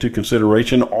take into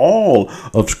consideration all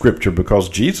of Scripture, because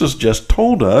Jesus just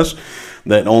told us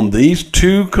that on these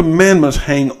 2 commandments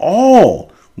hang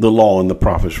all the law and the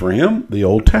prophets. For him, the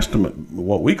Old Testament,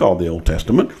 what we call the Old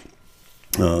Testament,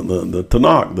 the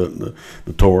Tanakh,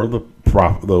 the Torah,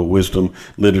 the wisdom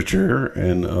literature,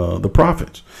 and the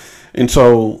prophets. And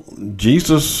so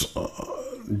Jesus's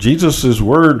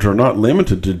words are not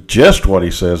limited to just what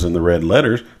he says in the red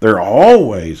letters. They're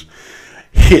always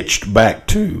hitched back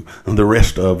to the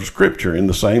rest of Scripture. And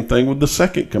the same thing with the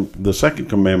second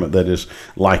commandment that is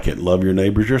like it. Love your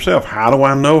neighbors yourself. How do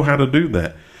I know how to do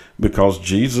that? Because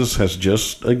Jesus has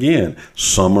just, again,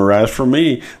 summarized for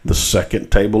me the second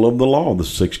table of the law, the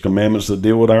 6 commandments that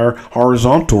deal with our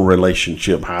horizontal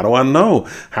relationship. How do I know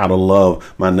how to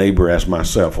love my neighbor as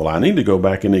myself? Well, I need to go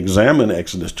back and examine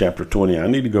Exodus chapter 20. I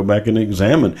need to go back and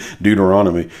examine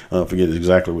Deuteronomy. I forget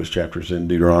exactly which chapter it's in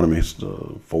Deuteronomy. It's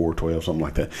 4, 12, something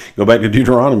like that. Go back to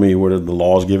Deuteronomy where the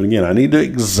law is given again. I need to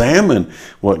examine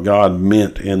what God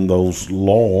meant in those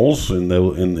laws, in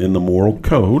the moral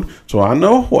code, so I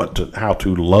know how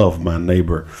to love my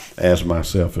neighbor as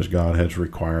myself, as God has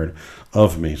required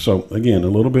of me. So again, a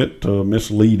little bit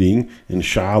misleading and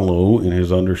shallow in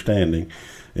his understanding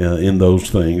in those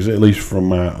things, at least from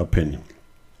my opinion.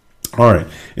 All right,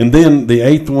 and then the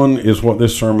 8th one is what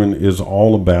this sermon is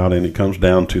all about, and it comes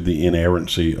down to the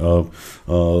inerrancy of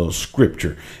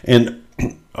Scripture. And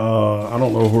I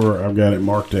don't know where I've got it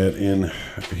marked at in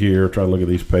here. Try to look at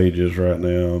these pages right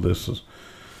now. This is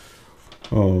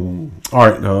all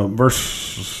right.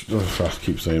 Verse. I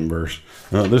keep saying verse.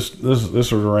 This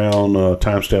is around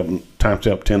timestamp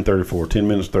 10:34. 10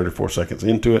 minutes 34 seconds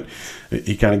into it.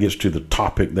 He kind of gets to the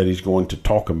topic that he's going to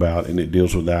talk about, and it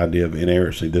deals with the idea of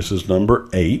inerrancy. This is number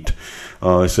 8.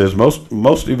 It says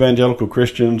most evangelical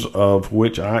Christians, of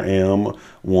which I am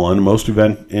one, most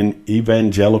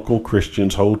evangelical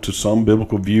Christians hold to some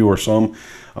biblical view or some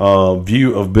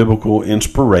view of biblical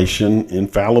inspiration,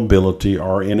 infallibility,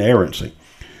 or inerrancy.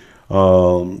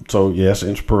 So yes,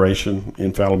 inspiration,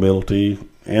 infallibility,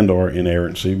 and or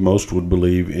inerrancy. Most would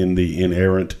believe in the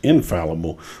inerrant,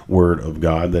 infallible Word of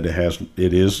God, that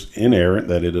it is inerrant,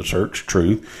 that it asserts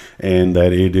truth, and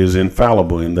that it is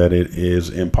infallible, and that it is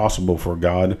impossible for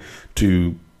God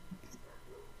to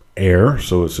err.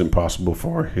 So it's impossible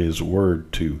for His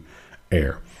Word to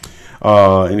err.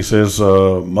 And he says,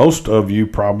 most of you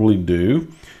probably do.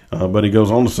 But he goes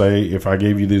on to say, if I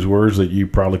gave you these words, that you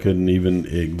probably couldn't even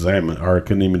examine or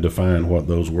couldn't even define what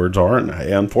those words are. And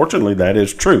unfortunately, that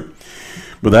is true.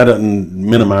 But that doesn't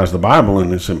minimize the Bible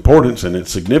and its importance and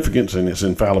its significance and its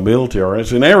infallibility or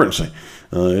its inerrancy.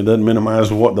 It doesn't minimize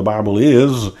what the Bible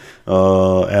is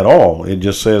at all. It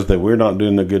just says that we're not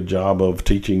doing a good job of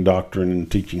teaching doctrine and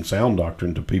teaching sound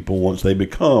doctrine to people once they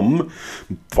become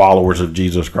followers of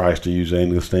Jesus Christ, to use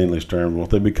Stanley's term.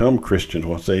 Once they become Christians,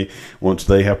 once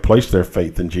they have placed their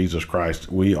faith in Jesus Christ,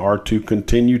 we are to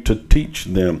continue to teach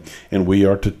them, and we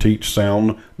are to teach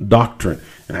sound doctrine.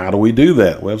 And how do we do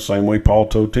that? Well, the same way Paul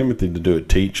told Timothy to do it.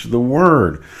 Teach the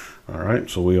Word. All right,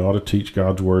 so we ought to teach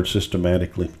God's Word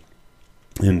systematically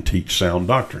and teach sound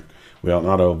doctrine. We ought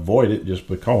not to avoid it just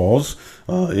because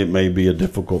it may be a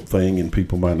difficult thing and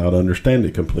people might not understand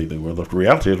it completely. Well, the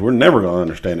reality is we're never going to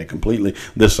understand it completely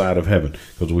this side of heaven,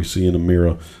 because we see in a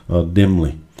mirror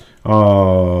dimly.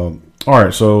 All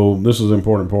right, so this is an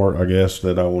important part, I guess,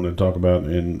 that I want to talk about,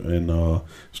 and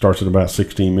starts at about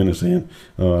 16 minutes in.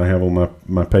 I have on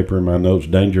my paper in my notes,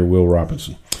 Danger Will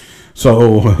Robinson.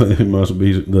 So it must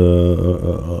be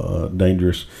the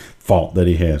dangerous fault that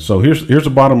he has. So here's the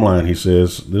bottom line. He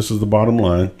says, this is the bottom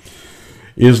line,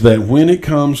 is that when it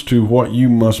comes to what you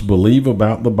must believe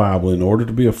about the Bible in order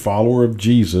to be a follower of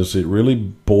Jesus, it really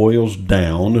boils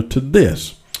down to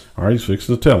this. All right, he's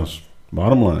fixing to tell us.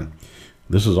 Bottom line.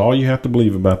 This is all you have to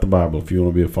believe about the Bible if you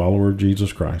want to be a follower of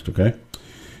Jesus Christ, okay?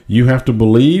 You have to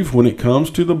believe when it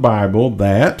comes to the Bible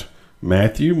that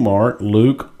Matthew, Mark,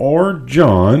 Luke, or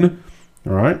John,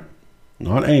 all right,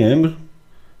 not and.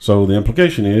 So the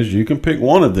implication is you can pick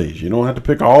one of these. You don't have to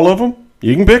pick all of them.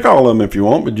 You can pick all of them if you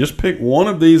want, but just pick one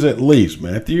of these at least.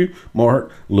 Matthew,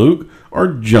 Mark, Luke, or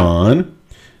John.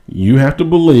 You have to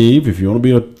believe, if you want to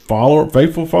be a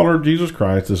faithful follower of Jesus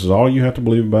Christ, this is all you have to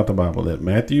believe about the Bible, that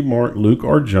Matthew, Mark, Luke,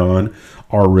 or John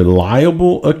are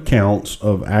reliable accounts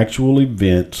of actual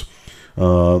events.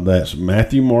 That's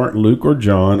Matthew, Mark, Luke, or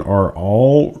John are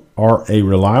a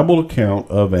reliable account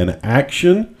of an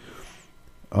actual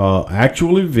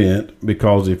event,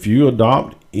 because if you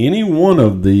adopt any one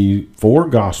of the 4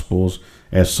 Gospels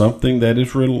as something that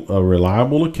is a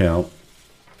reliable account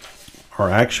or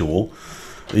actual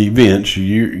events,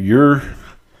 you're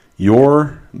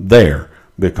there,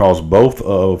 because both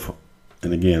of,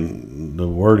 and again, the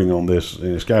wording on this,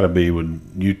 and it's got to be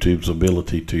with YouTube's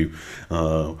ability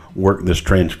to work this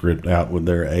transcript out with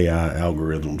their AI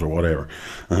algorithms or whatever.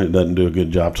 It doesn't do a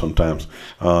good job sometimes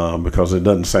because it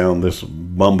doesn't sound this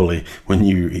bumbly when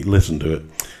you listen to it.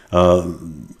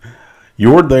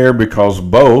 You're there because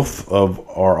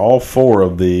all four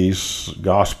of these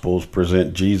Gospels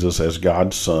present Jesus as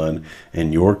God's Son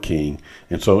and your King.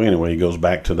 And so anyway, he goes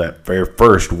back to that very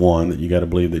first one, that you got to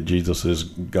believe that Jesus is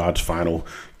God's final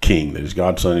King, that he's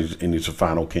God's Son and he's the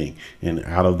final King. And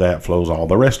out of that flows all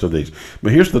the rest of these.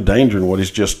 But here's the danger in what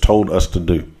he's just told us to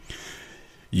do.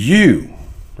 You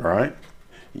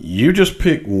just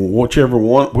pick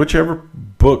whichever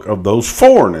book of those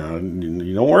four. Now,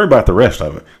 you don't worry about the rest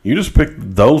of it. You just pick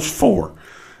those four,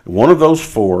 one of those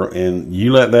four, and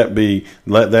you let that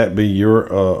be your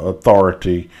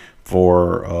authority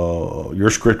for your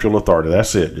scriptural authority.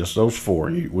 That's it. Just those four.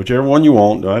 Whichever one you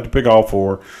want. Don't have to pick all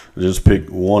four. Just pick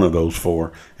one of those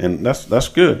four, and that's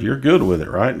good. You're good with it,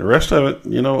 right? The rest of it,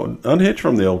 unhitch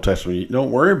from the Old Testament. You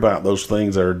don't worry about those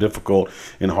things that are difficult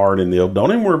and hard in the Old.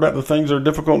 Don't even worry about the things that are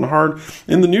difficult and hard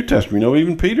in the New Testament.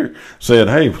 Even Peter said,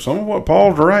 "Hey, some of what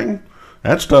Paul's writing,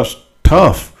 that stuff's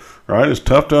tough." Right? It's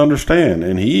tough to understand.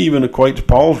 And he even equates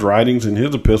Paul's writings in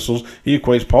his epistles. He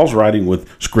equates Paul's writing with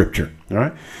Scripture.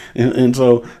 Right? And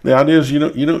so the idea is,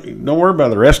 don't worry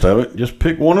about the rest of it. Just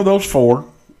pick one of those four.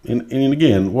 And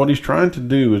again, what he's trying to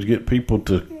do is get people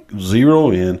to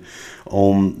zero in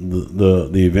on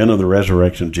the event of the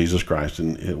resurrection of Jesus Christ.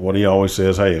 And what he always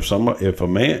says, hey, if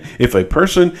a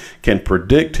person can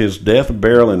predict his death,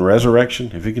 burial, and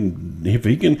resurrection, if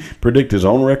he can predict his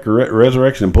own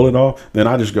resurrection and pull it off, then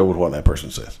I just go with what that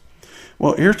person says.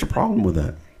 Well, here's the problem with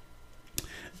that.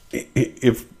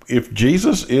 If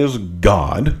Jesus is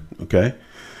God, okay,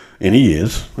 and he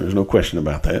is, there's no question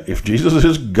about that. If Jesus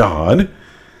is God,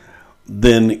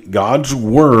 then God's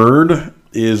word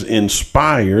is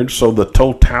inspired, so the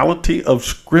totality of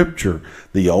Scripture,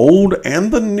 the Old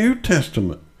and the New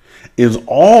Testament, is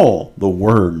all the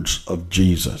words of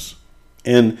Jesus.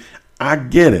 And I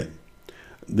get it.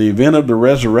 The event of the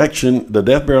resurrection, the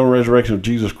death, burial, and resurrection of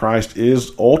Jesus Christ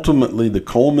is ultimately the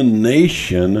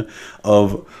culmination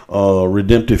of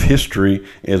redemptive history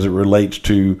as it relates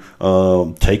to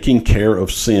taking care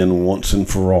of sin once and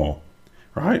for all.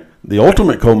 Right? The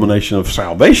ultimate culmination of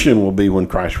salvation will be when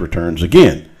Christ returns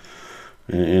again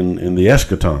in the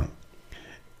eschaton.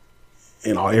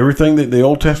 And everything that the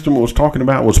Old Testament was talking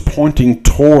about was pointing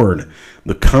toward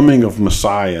the coming of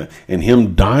Messiah and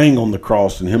him dying on the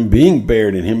cross and him being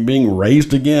buried and him being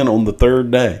raised again on the third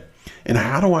day. And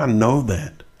how do I know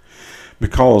that?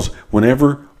 Because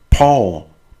whenever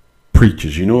Paul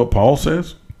preaches, you know what Paul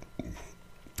says?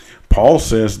 Paul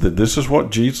says that this is what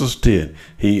Jesus did.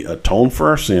 He atoned for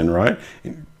our sin, right?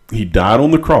 He died on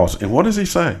the cross. And what does he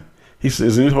say? He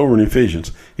says, over in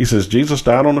Ephesians, he says, Jesus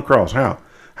died on the cross. How?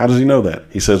 How does he know that?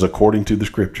 He says, according to the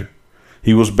Scripture.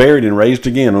 He was buried and raised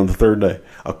again on the third day,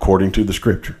 according to the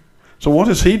Scripture. So what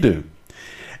does he do?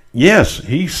 Yes,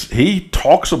 he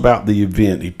talks about the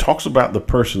event. He talks about the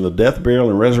person, the death, burial,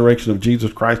 and resurrection of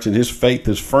Jesus Christ, and his faith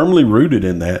is firmly rooted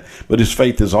in that. But his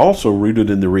faith is also rooted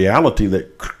in the reality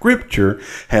that Scripture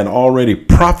had already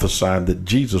prophesied that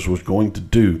Jesus was going to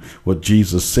do what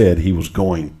Jesus said he was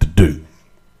going to do.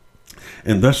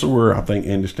 And that's where I think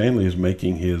Andy Stanley is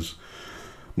making his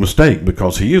mistake,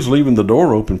 because he is leaving the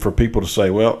door open for people to say,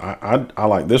 well, I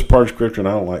like this part of Scripture and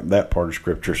I don't like that part of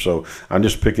Scripture, so I'm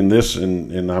just picking this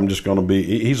and I'm just going to be,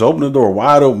 he's opening the door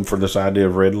wide open for this idea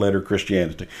of red letter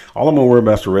Christianity. All I'm going to worry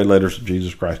about is the red letters of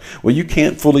Jesus Christ. Well, you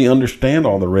can't fully understand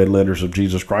all the red letters of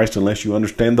Jesus Christ unless you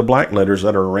understand the black letters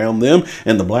that are around them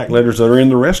and the black letters that are in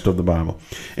the rest of the Bible.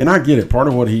 And I get it. Part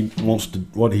of what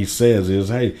he says is,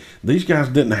 hey, these guys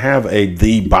didn't have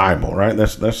the Bible, right?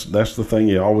 That's the thing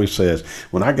he always says.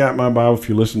 When I got my Bible, if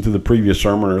you listen to the previous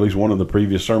sermon, or at least one of the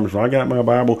previous sermons, when I got my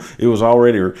Bible, it was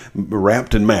already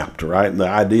wrapped and mapped, right? And the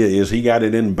idea is he got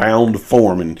it in bound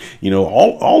form. And,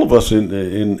 all of us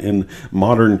in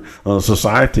modern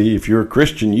society, if you're a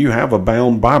Christian, you have a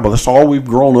bound Bible. That's all we've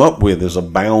grown up with, is a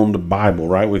bound Bible,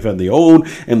 right? We've had the Old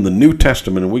and the New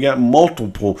Testament, and we got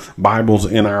multiple Bibles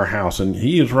in our house. And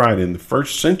he is right. In the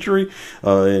first century,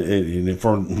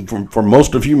 for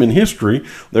most of human history,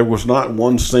 there was not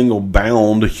one single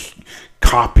bound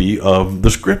copy of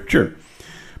the Scripture.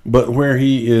 But where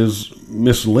he is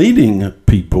misleading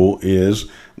people is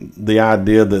the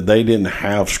idea that they didn't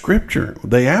have Scripture.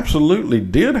 They absolutely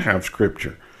did have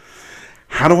Scripture.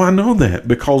 How do I know that?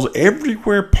 Because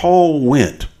everywhere Paul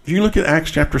went, if you look at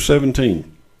Acts chapter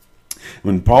 17,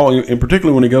 when Paul, in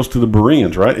particular when he goes to the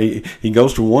Bereans, right? He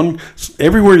goes to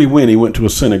everywhere he went to a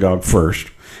synagogue first.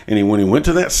 And when he went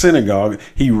to that synagogue,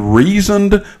 he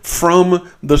reasoned from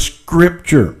the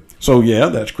Scripture. So yeah,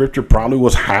 that Scripture probably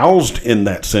was housed in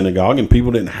that synagogue, and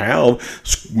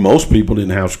most people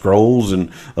didn't have scrolls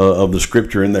of the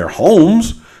Scripture in their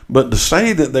homes. But to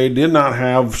say that they did not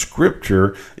have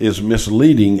Scripture is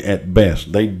misleading at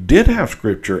best. They did have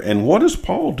Scripture. And what does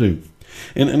Paul do?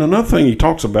 And another thing he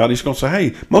talks about, he's going to say,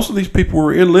 hey, most of these people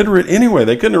were illiterate anyway.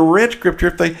 They couldn't have read Scripture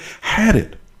if they had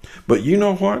it. But you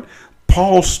know what?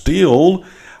 Paul still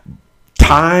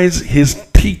ties his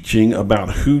teaching about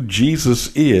who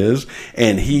Jesus is,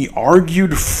 and he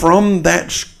argued from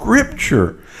that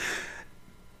Scripture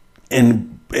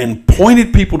and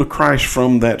pointed people to Christ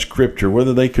from that Scripture,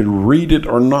 whether they could read it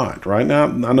or not. Right now,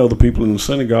 I know the people in the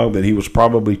synagogue that he was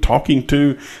probably talking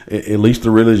to, at least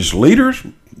the religious leaders,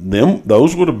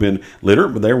 those would have been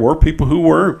literate, but there were people who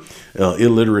were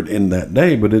illiterate in that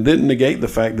day. But it didn't negate the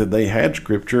fact that they had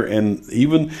Scripture, and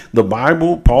even the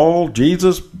Bible, Paul,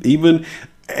 Jesus, even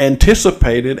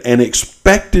anticipated and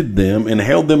expected them and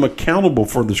held them accountable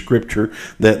for the Scripture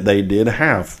that they did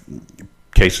have.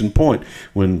 Case in point,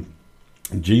 when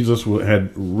Jesus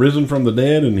had risen from the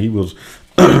dead, and he was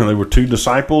there were two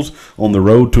disciples on the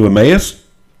road to Emmaus,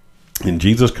 and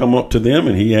Jesus come up to them,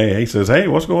 and he says, hey,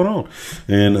 what's going on?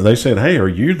 And they said, hey, are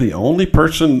you the only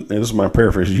person, and this is my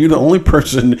paraphrase, are you the only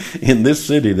person in this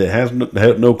city that has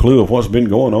no clue of what's been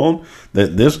going on?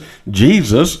 That this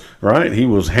Jesus, right, he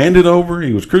was handed over,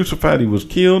 he was crucified, he was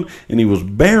killed, and he was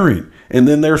buried. And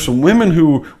then there's some women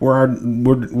who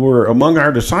were among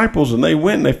our disciples, and they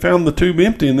went and they found the tomb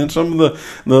empty. And then some of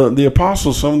the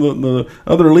apostles, some of the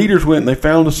other leaders went and they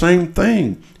found the same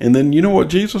thing. And then you know what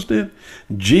Jesus did?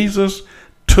 Jesus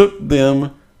took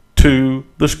them to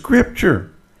the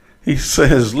Scripture. He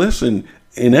says, listen,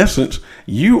 in essence,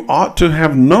 you ought to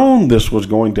have known this was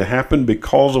going to happen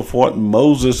because of what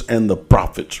Moses and the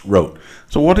prophets wrote.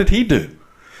 So what did he do?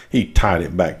 He tied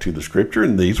it back to the Scripture,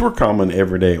 and these were common,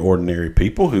 everyday, ordinary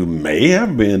people who may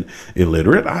have been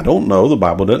illiterate. I don't know. The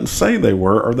Bible doesn't say they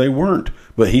were or they weren't,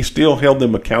 but he still held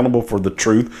them accountable for the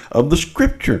truth of the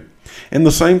Scripture. And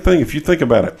the same thing, if you think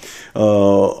about it,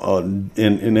 and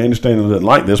Andy Stanley didn't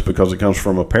like this because it comes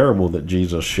from a parable that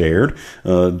Jesus shared,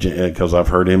 because I've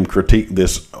heard him critique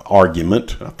this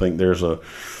argument. I think there's a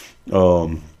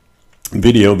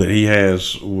video that he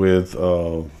has with,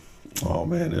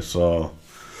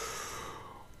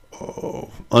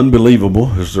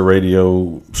 Unbelievable is the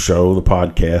radio show, the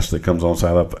podcast that comes on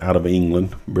out of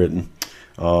England, Britain,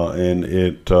 and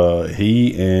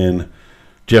he and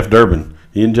Jeff Durbin,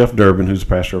 who's the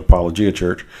pastor of Apologia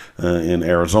Church in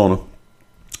Arizona.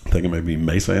 I think it may be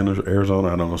Mesa, Arizona.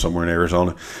 I don't know, somewhere in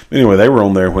Arizona. Anyway, they were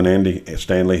on there when Andy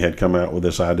Stanley had come out with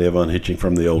this idea of unhitching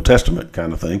from the Old Testament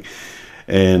kind of thing,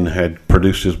 and had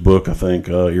produced his book. I think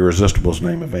Irresistible is the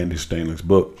name of Andy Stanley's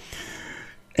book.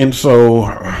 And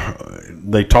so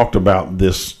they talked about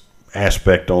this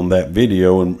aspect on that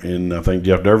video, and I think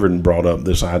Jeff Durbin brought up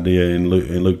this idea in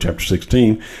Luke chapter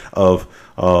 16 of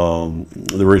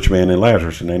the rich man and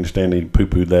Lazarus, and Andy Stanley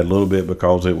poo-pooed that a little bit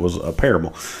because it was a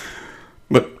parable.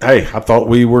 But hey, I thought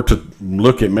we were to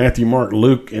look at Matthew, Mark,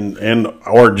 Luke, and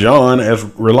or John as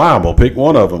reliable. Pick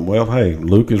one of them. Well, hey,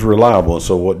 Luke is reliable.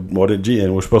 So what did Jesus?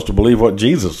 And we're supposed to believe what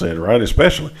Jesus said, right?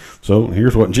 Especially. So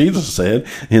here's what Jesus said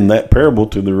in that parable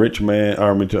to the rich man,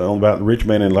 about the rich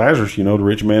man and Lazarus. You know, the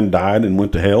rich man died and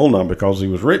went to hell, not because he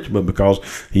was rich, but because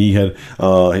he had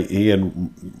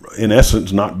in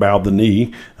essence not bowed the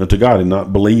knee to God and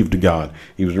not believed God.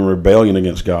 He was in rebellion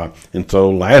against God. And so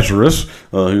Lazarus,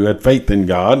 who had faith in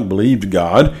God, believed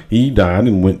God, he died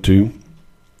and went to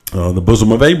the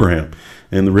bosom of Abraham.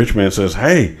 And the rich man says,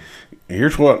 hey,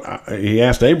 here's what he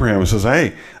asked Abraham. He says,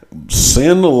 hey,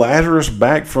 send Lazarus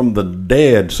back from the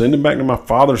dead. Send him back to my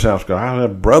father's house, because I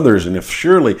have brothers. And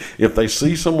if they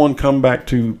see someone come back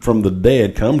from the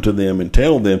dead, come to them and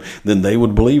tell them, then they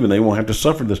would believe and they won't have to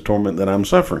suffer this torment that I'm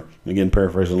suffering. Again,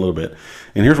 paraphrasing a little bit.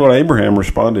 And here's what Abraham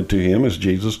responded to him as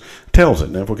Jesus tells it.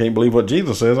 Now, if we can't believe what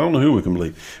Jesus says, I don't know who we can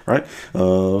believe, right?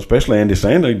 Especially Andy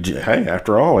Stanley. Hey,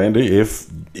 after all, Andy,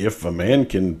 if a man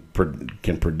can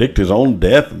predict his own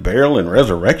death, burial, and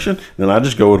resurrection, then I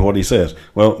just go with what he says.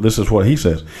 Well, this is what he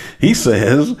says. He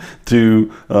says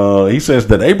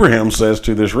that Abraham says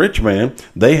to this rich man,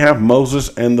 they have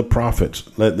Moses and the prophets.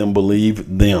 Let them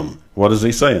believe them. What is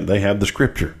he saying? They have the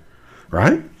Scripture.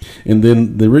 Right? And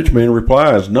then the rich man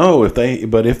replies, no, if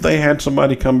they had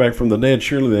somebody come back from the dead,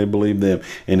 surely they believe them.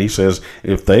 And he says,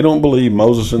 if they don't believe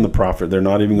Moses and the prophet, they're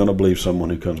not even going to believe someone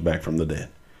who comes back from the dead.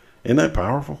 Isn't that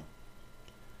powerful?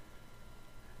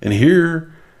 And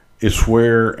here is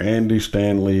where Andy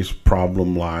Stanley's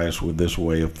problem lies with this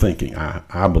way of thinking,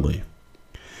 I believe.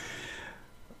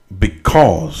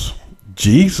 Because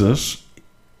Jesus,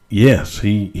 yes,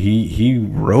 he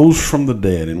rose from the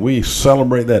dead, and we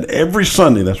celebrate that every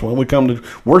Sunday. That's why we come to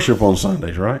worship on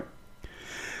Sundays, right?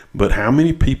 But how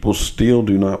many people still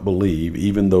do not believe,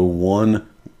 even though one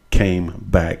came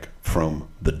back from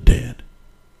the dead?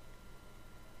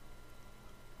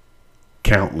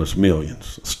 Countless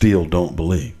millions still don't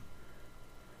believe,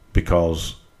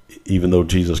 because even though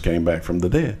Jesus came back from the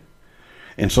dead.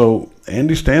 And so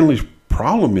Andy Stanley's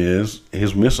problem is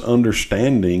his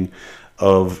misunderstanding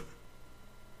of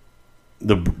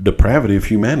the depravity of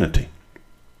humanity.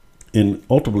 And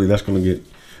ultimately that's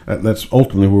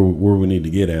ultimately where we need to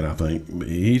get at, I think.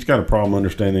 He's got a problem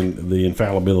understanding the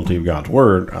infallibility of God's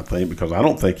word, I think, because I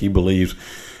don't think he believes,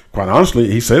 quite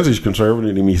honestly, he says he's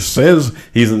conservative, and he says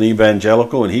he's an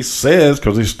evangelical, and he says,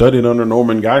 because he studied under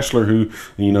Norman Geisler, who,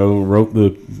 wrote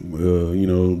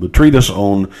the treatise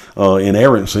on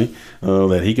inerrancy,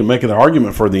 that he can make an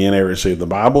argument for the inerrancy of the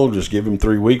Bible. Just give him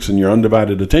 3 weeks and your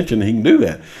undivided attention, he can do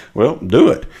that. Well, do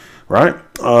it. Right.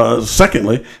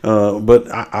 Secondly,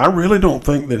 but I really don't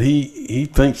think that he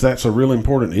thinks that's a real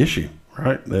important issue.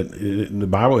 Right. That in the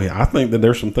Bible, I think that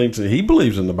there's some things that he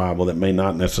believes in the Bible that may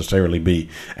not necessarily be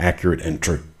accurate and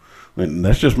true. And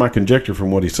that's just my conjecture from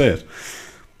what he says.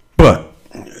 But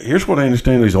here's what I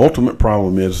understand his ultimate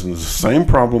problem is, and it's the same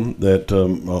problem that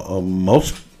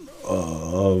most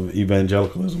of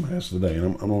evangelicalism has today.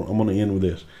 And I'm going to end with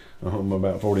this. I'm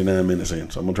about 49 minutes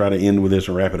in, so I'm going to try to end with this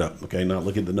and wrap it up. Okay, not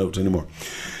look at the notes anymore.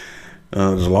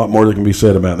 There's a lot more that can be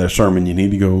said about that sermon. You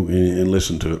need to go and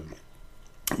listen to it.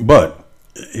 But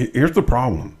here's the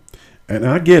problem, and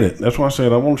I get it. That's why I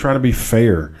said I want to try to be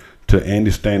fair to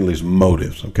Andy Stanley's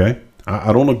motives, okay?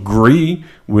 I don't agree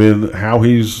with how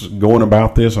he's going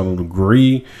about this. I don't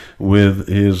agree with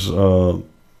his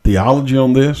theology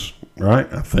on this, right?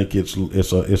 I think it's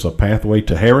a pathway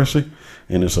to heresy.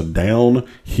 And it's a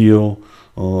downhill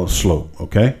slope,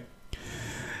 okay?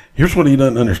 Here's what he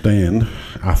doesn't understand,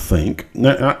 I think.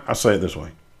 Now, I say it this way.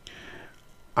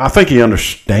 I think he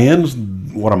understands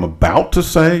what I'm about to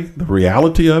say, the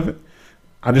reality of it.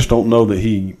 I just don't know that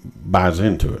he buys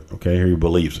into it, okay, or he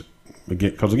believes it.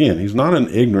 Because, again, he's not an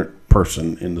ignorant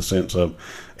person in the sense of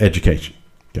education,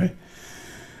 okay?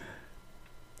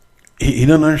 He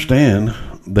doesn't understand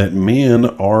that men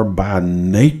are by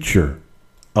nature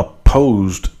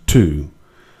opposed to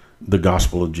the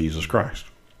gospel of Jesus Christ.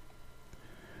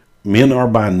 Men are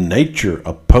by nature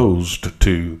opposed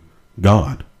to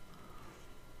God.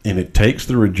 And it takes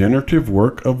the regenerative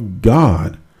work of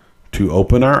God to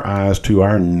open our eyes to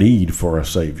our need for a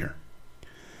Savior.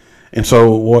 And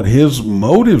so what his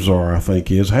motives are, I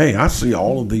think, is, hey, I see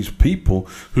all of these people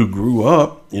who grew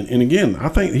up, and again, I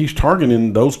think he's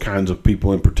targeting those kinds of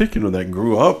people in particular that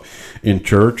grew up in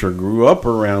church or grew up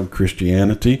around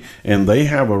Christianity, and they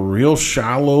have a real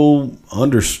shallow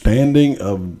understanding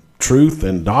of truth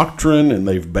and doctrine, and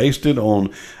they've based it on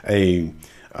maybe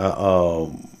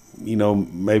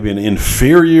an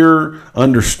inferior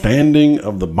understanding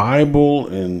of the Bible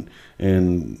and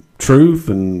truth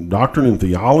and doctrine and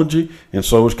theology, and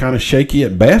so it's kind of shaky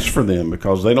at best for them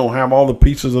because they don't have all the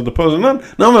pieces of the puzzle. None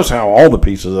of us have all the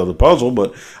pieces of the puzzle,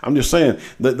 but I'm just saying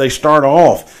that they start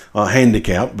off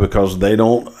handicapped because they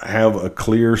don't have a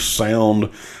clear, sound,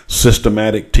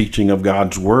 systematic teaching of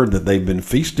God's word that they've been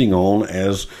feasting on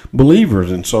as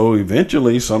believers. And so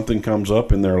eventually something comes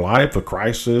up in their life, a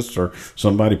crisis, or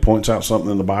somebody points out something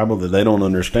in the Bible that they don't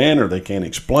understand or they can't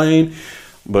explain.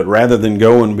 But rather than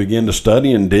go and begin to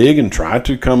study and dig and try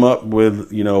to come up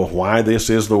with, why this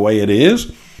is the way it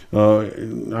is,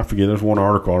 I forget, there's one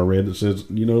article I read that says,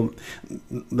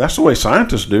 that's the way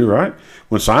scientists do, right?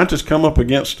 When scientists come up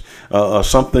against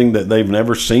something that they've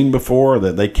never seen before,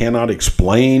 that they cannot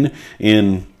explain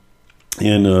in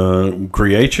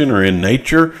creation or in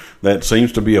nature, that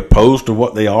seems to be opposed to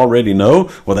what they already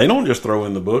know, well, they don't just throw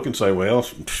in the book and say, well,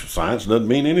 science doesn't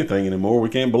mean anything anymore, we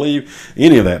can't believe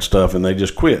any of that stuff, and they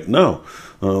just quit. No,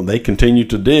 they continue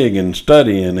to dig and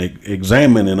study and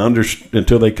examine and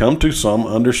until they come to some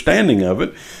understanding of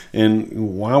it.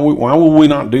 And why will we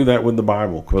not do that with the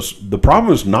Bible? Because the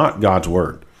problem is not God's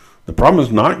word. The problem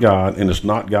is not God, and it's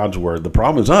not God's word. The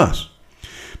problem is us.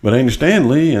 But Andy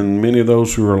Stanley and many of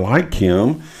those who are like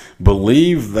him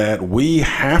believe that we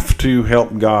have to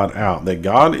help God out, that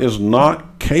God is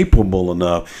not capable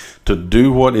enough to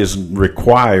do what is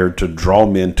required to draw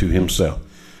men to himself.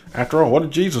 After all, what did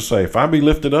Jesus say? If I be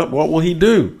lifted up, what will he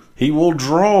do? He will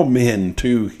draw men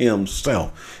to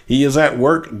himself. He is at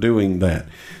work doing that.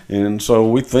 And so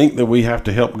we think that we have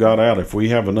to help God out if we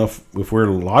have enough, if we're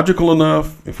logical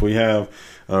enough, if we have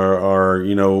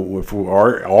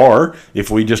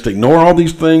if we just ignore all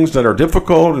these things that are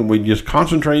difficult and we just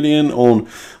concentrate in on,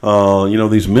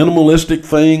 these minimalistic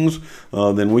things,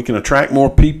 then we can attract more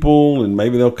people and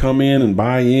maybe they'll come in and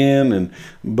buy in.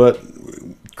 But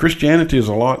Christianity is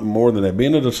a lot more than that.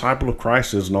 Being a disciple of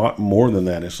Christ is not more than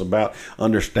that. It's about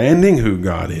understanding who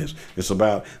God is. It's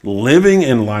about living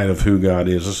in light of who God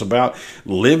is. It's about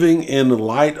living in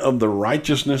light of the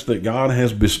righteousness that God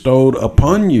has bestowed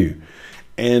upon you.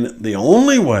 And the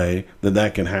only way that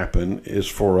that can happen is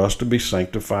for us to be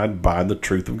sanctified by the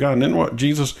truth of God. And then what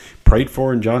Jesus prayed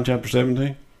for in John chapter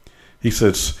 17? He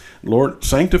says, Lord,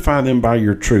 sanctify them by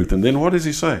your truth. And then what does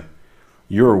he say?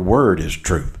 Your word is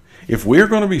truth. If we're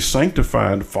going to be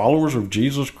sanctified followers of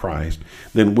Jesus Christ,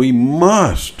 then we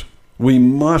must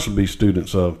be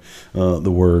students of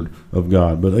the Word of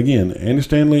God. But again, Andy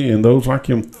Stanley and those like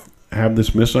him have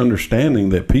this misunderstanding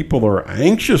that people are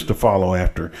anxious to follow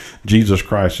after Jesus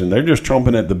Christ, and they're just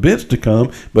chomping at the bits to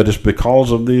come, but it's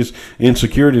because of these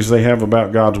insecurities they have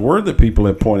about God's Word that people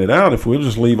have pointed out. If we'll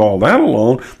just leave all that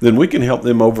alone, then we can help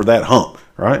them over that hump,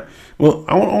 right? Well,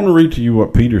 I want to read to you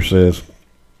what Peter says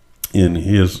in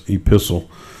his epistle,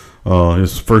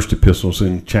 his first epistles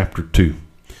in chapter 2.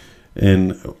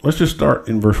 And let's just start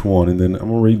in verse 1, and then I'm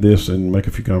going to read this and make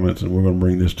a few comments, and we're going to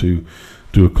bring this to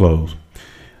a close.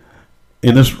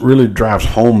 And this really drives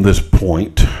home this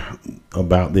point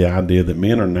about the idea that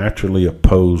men are naturally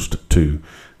opposed to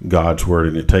God's word,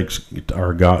 and it takes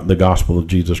the gospel of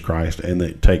Jesus Christ, and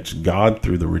it takes God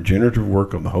through the regenerative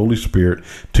work of the Holy Spirit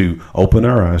to open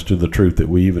our eyes to the truth that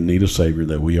we even need a Savior,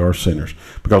 that we are sinners.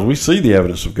 Because we see the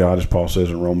evidence of God, as Paul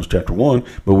says in Romans chapter 1,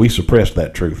 but we suppress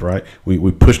that truth, right?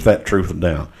 We push that truth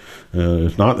down.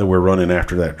 It's not that we're running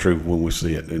after that truth when we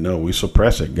see it. No, we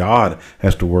suppress it. God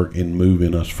has to work and move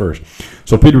in us first.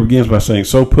 So Peter begins by saying,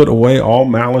 so put away all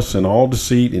malice and all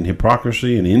deceit and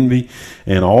hypocrisy and envy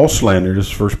and all slander.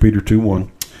 This is 1 Peter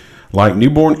 2:1. Like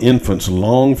newborn infants,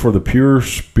 long for the pure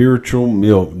spiritual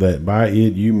milk, that by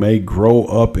it you may grow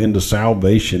up into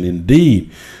salvation. Indeed,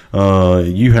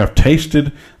 you have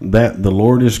tasted that the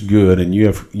Lord is good, and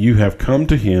you have come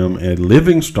to him, a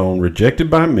living stone rejected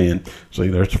by men. See,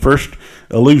 there's the first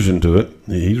allusion to it.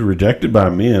 He's rejected by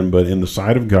men, but in the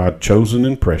sight of God, chosen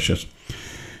and precious.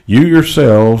 You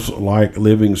yourselves, like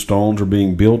living stones, are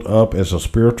being built up as a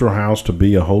spiritual house to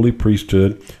be a holy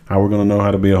priesthood. How we're going to know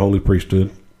how to be a holy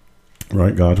priesthood?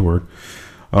 Right, God's word.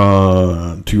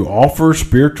 To offer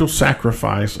spiritual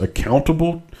sacrifice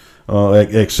acceptable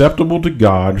to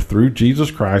God through Jesus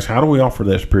Christ. How do we offer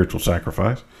that spiritual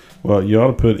sacrifice? Well, you ought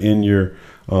to put in your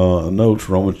notes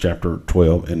Romans chapter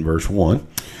 12 and verse 1,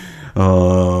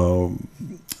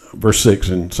 verse 6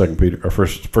 in 2 Peter or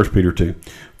 1 Peter 2.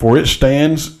 For it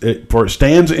stands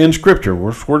in Scripture.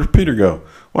 Where does Peter go?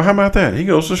 Well, how about that? He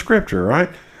goes to Scripture, right?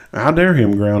 How dare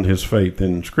him ground his faith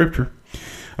in Scripture?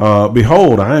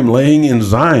 Behold, I am laying in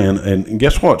Zion, and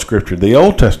guess what, Scripture? The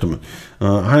Old Testament.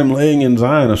 I am laying in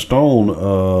Zion a stone,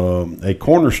 a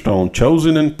cornerstone,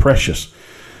 chosen and precious,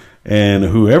 and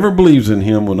whoever believes in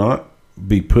him will not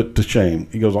be put to shame.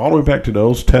 He goes all the way back to the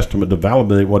Old Testament to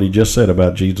validate what he just said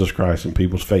about Jesus Christ and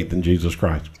people's faith in Jesus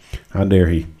Christ. How dare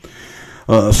he?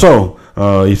 So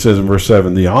he says in verse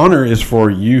 7, the honor is for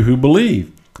you who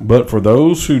believe. But for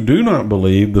those who do not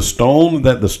believe, the stone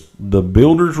that the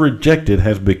builders rejected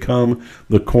has become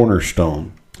the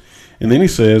cornerstone. And then he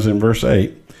says in verse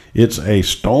 8, it's a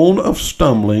stone of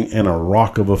stumbling and a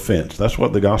rock of offense. That's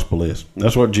what the gospel is.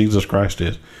 That's what Jesus Christ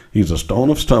is. He's a stone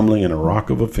of stumbling and a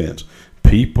rock of offense.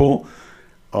 People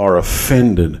are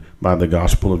offended by the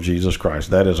gospel of Jesus Christ.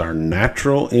 That is our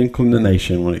natural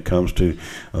inclination when it comes to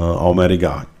Almighty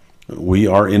God. We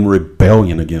are in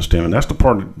rebellion against him, and that's the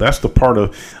part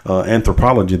of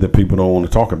anthropology that people don't want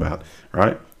to talk about,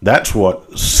 right? That's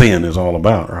what sin is all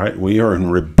about, right? We are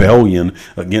in rebellion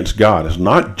against God. It's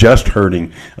not just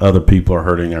hurting other people or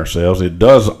hurting ourselves. It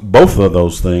does both of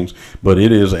those things, but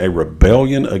it is a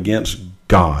rebellion against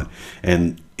God,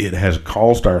 and it has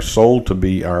caused our soul to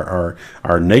be our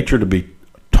nature to be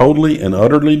totally and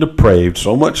utterly depraved,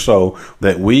 so much so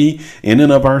that we, in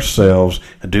and of ourselves,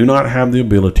 do not have the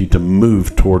ability to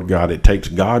move toward God. It takes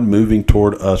God moving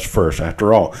toward us first.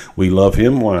 After all, we love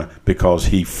him. Why? Because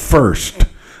he first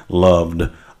loved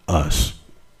us.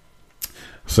 It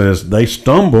says they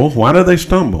stumble. Why do they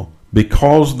stumble?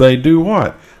 Because they do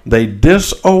what? They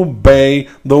disobey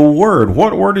the word.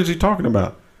 What word is he talking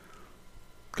about?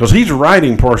 Because he's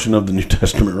writing portion of the New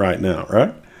Testament right now,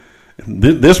 right?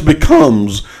 This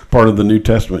becomes part of the New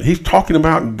Testament. He's talking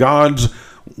about God's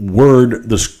word,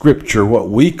 the scripture, what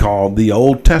we call the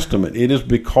Old Testament. It is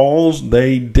because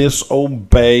they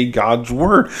disobey God's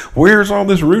word. Where's all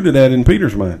this rooted at in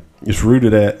Peter's mind? It's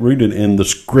rooted in the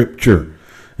scripture.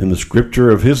 And the scripture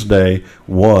of his day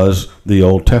was the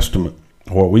Old Testament,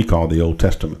 what we call the Old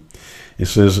Testament. It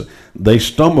says, they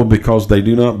stumble because they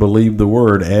do not believe the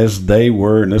word as they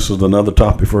were, and this is another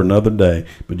topic for another day,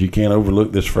 but you can't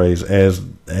overlook this phrase, as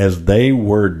they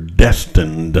were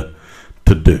destined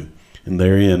to do. And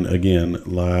therein, again,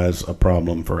 lies a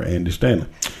problem for Andy Stanley.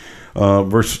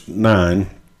 Verse 9,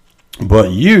 but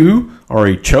you are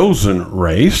a chosen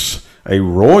race, a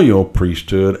royal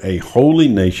priesthood, a holy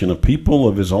nation, a people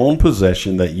of his own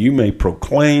possession, that you may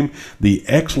proclaim the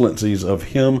excellencies of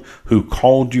him who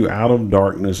called you out of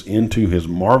darkness into his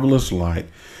marvelous light.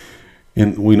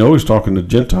 And we know he's talking to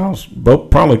Gentiles,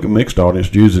 both probably a mixed audience,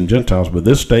 Jews and Gentiles, but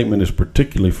this statement is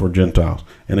particularly for Gentiles.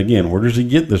 And again, where does he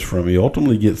get this from? He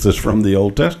ultimately gets this from the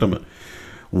Old Testament.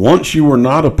 Once you were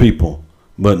not a people,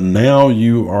 but now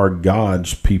you are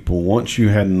God's people. Once you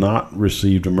had not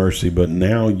received mercy, but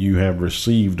now you have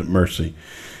received mercy.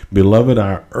 Beloved,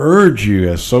 I urge you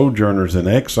as sojourners and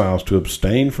exiles to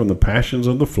abstain from the passions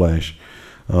of the flesh,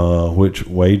 which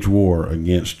wage war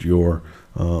against your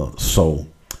soul.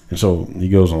 And so he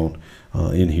goes on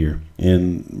in here.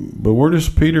 But where does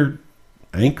Peter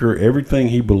anchor everything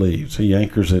he believes? He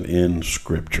anchors it in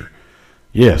Scripture.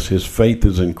 Yes, his faith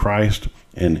is in Christ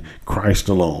and Christ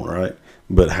alone, right?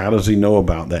 But how does he know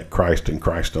about that Christ and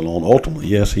Christ alone? Ultimately,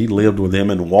 yes, he lived with him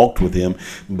and walked with him,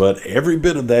 but every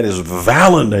bit of that is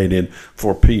validated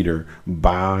for Peter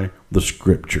by the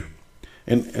Scripture.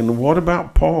 And what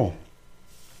about Paul?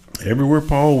 Everywhere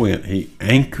Paul went, he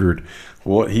anchored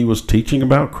what he was teaching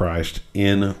about Christ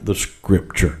in the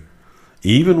Scripture.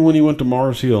 Even when he went to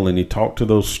Mars Hill and he talked to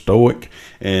those Stoic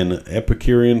and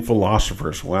Epicurean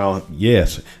philosophers, while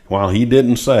he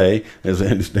didn't say, as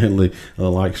Andy Stanley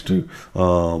likes to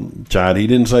chide, he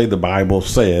didn't say the Bible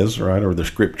says, right, or the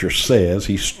Scripture says.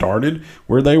 He started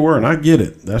where they were, and I get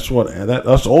it. That's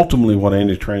ultimately what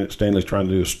Andy Stanley's trying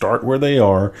to do, is start where they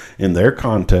are in their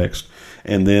context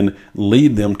and then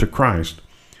lead them to Christ.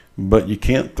 But you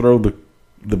can't throw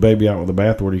the baby out with the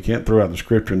bathwater. You can't throw out the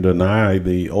Scripture and deny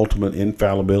the ultimate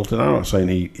infallibility. And I'm not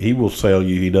saying he will sell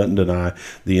you. He doesn't deny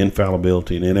the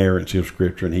infallibility and inerrancy of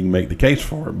Scripture, and he can make the case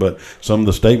for it. But some of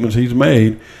the statements he's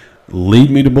made lead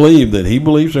me to believe that he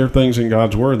believes there are things in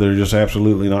God's Word that are just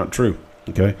absolutely not true.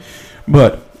 Okay?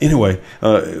 But anyway,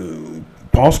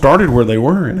 Paul started where they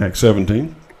were in Acts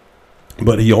 17.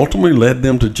 But he ultimately led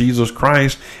them to Jesus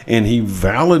Christ, and he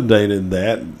validated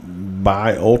that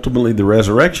by ultimately the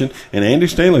resurrection. And Andy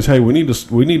Stanley's, hey, we need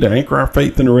to anchor our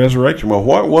faith in the resurrection. Well,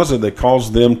 what was it that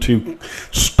caused them to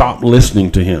stop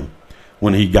listening to him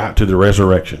when he got to the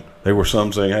resurrection? There were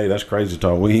some saying, hey, that's crazy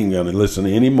talk. We ain't going to listen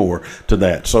anymore to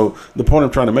that. So the point I'm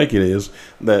trying to make it is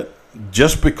that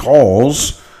just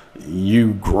because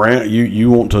you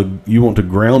want to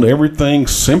ground everything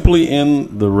simply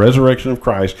in the resurrection of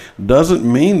Christ doesn't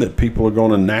mean that people are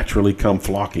going to naturally come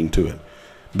flocking to it,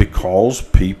 because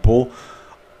people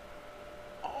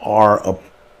are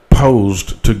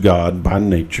opposed to God by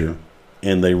nature,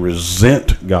 and they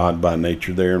resent God by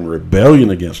nature. They're in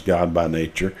rebellion against God by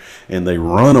nature, and they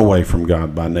run away from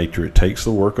God by nature. It takes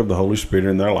the work of the Holy Spirit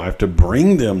in their life to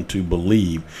bring them to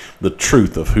believe the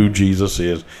truth of who Jesus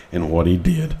is and what he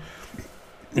did.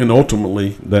 And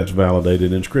ultimately, that's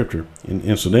validated in Scripture. And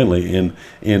incidentally,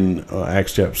 in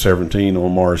Acts chapter 17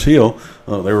 on Mars Hill,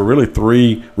 there were really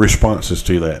three responses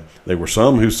to that. There were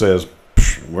some who says,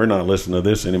 we're not listening to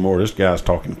this anymore. This guy's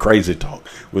talking crazy talk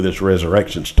with this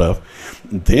resurrection stuff.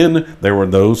 Then there were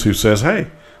those who says, hey,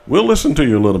 we'll listen to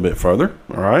you a little bit further,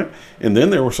 all right? And then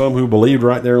there were some who believed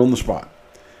right there on the spot.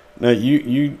 Now,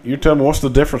 you tell me, what's the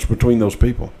difference between those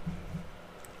people?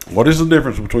 What is the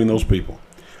difference between those people?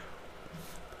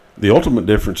 The ultimate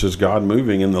difference is God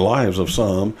moving in the lives of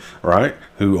some, right,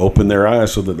 who open their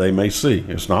eyes so that they may see.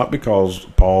 It's not because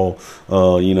Paul,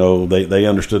 they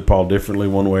understood Paul differently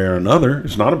one way or another.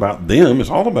 It's not about them.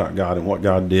 It's all about God and what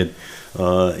God did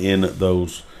in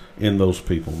those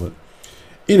people. But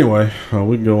anyway,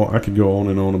 I could go on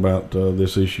and on about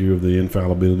this issue of the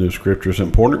infallibility of Scripture. It's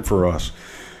important for us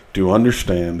to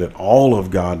understand that all of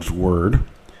God's Word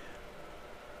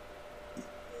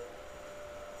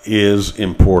is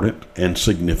important and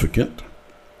significant.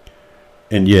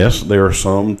 And yes, there are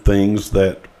some things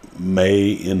that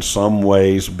may in some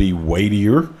ways be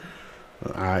weightier,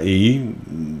 i.e.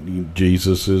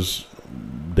 Jesus'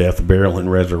 death, burial,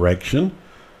 and resurrection,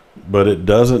 but it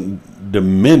doesn't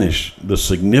diminish the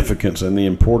significance and the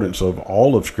importance of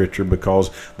all of Scripture,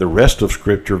 because the rest of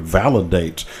Scripture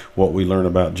validates what we learn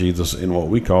about Jesus in what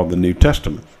we call the New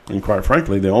Testament. And quite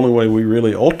frankly, the only way we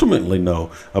really ultimately know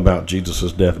about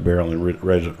Jesus' death, burial, and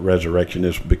resurrection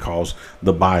is because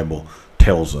the Bible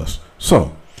tells us.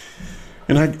 So,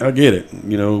 And I get it.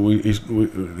 You know, his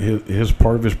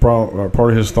part of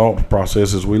his thought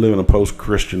process is we live in a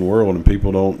post-Christian world, and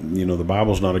people don't. You know, the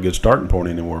Bible's not a good starting point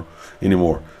anymore.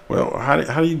 Well, how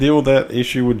do you deal with that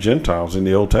issue with Gentiles in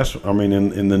the Old Testament? I mean,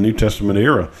 in the New Testament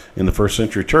era, in the first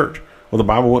century church. Well, the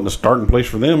Bible wasn't a starting place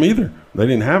for them either. They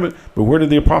didn't have it. But where did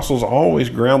the apostles always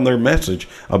ground their message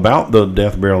about the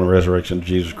death, burial, and resurrection of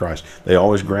Jesus Christ? They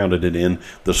always grounded it in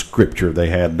the scripture they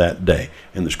had that day.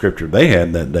 And the scripture they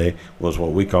had that day was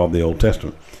what we call the Old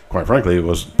Testament. Quite frankly, it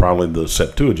was probably the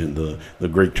Septuagint, the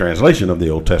Greek translation of the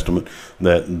Old Testament,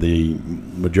 that the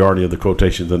majority of the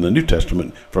quotations in the New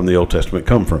Testament from the Old Testament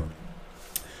come from.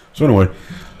 So anyway,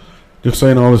 just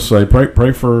saying all this to say,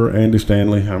 pray for Andy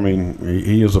Stanley. I mean,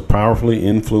 he is a powerfully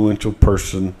influential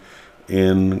person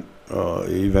in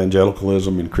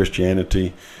evangelicalism and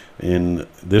Christianity in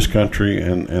this country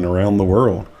and around the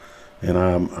world. And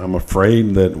I'm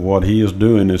afraid that what he is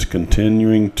doing is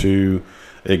continuing to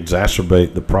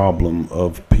exacerbate the problem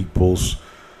of people's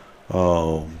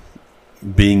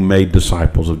being made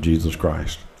disciples of Jesus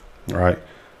Christ. All right.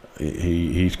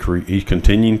 He's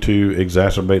continuing to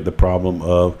exacerbate the problem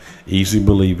of easy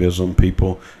believism,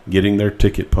 people getting their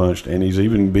ticket punched, and he's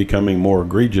even becoming more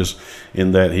egregious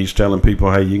in that he's telling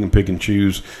people, hey, you can pick and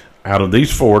choose out of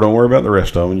these four. Don't worry about the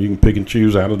rest of them. You can pick and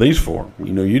choose out of these four.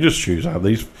 You know, you just choose out of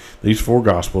these four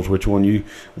gospels which one you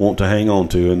want to hang on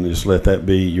to, and just let that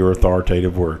be your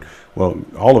authoritative word. Well,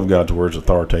 all of God's word is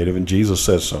authoritative, and Jesus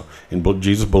says so, and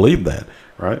Jesus believed that.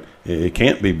 Right? It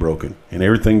can't be broken. And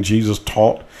everything Jesus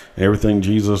taught, and everything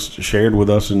Jesus shared with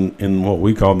us in what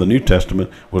we call the New Testament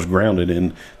was grounded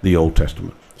in the Old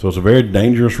Testament. So it's a very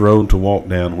dangerous road to walk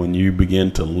down when you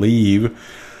begin to leave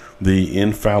the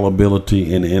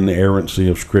infallibility and inerrancy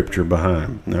of Scripture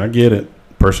behind. Now, I get it.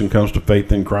 A person comes to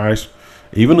faith in Christ.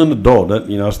 Even an adult, that,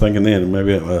 I was thinking then,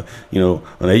 maybe, an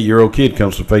 8-year-old kid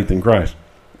comes to faith in Christ.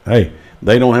 Hey,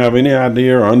 they don't have any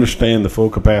idea or understand the full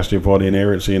capacity of what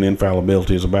inerrancy and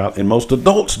infallibility is about, and most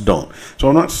adults don't. So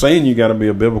I'm not saying you got to be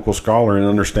a biblical scholar and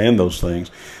understand those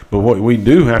things, but what we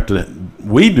do have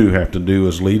to do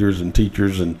as leaders and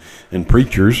teachers and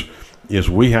preachers is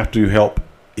we have to help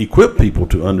equip people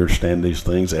to understand these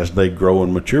things as they grow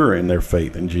and mature in their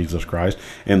faith in Jesus Christ,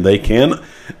 and they can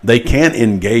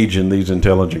engage in these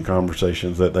intelligent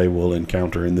conversations that they will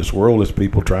encounter in this world as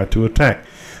people try to attack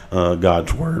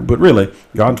God's word. But really,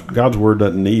 God's word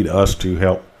doesn't need us to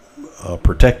help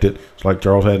protect it. It's like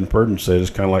Charles Haddon Spurgeon said. It's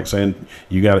kind of like saying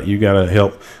you got to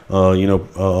help a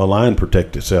lion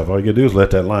protect itself. All you got to do is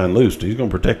let that lion loose. He's going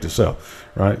to protect itself,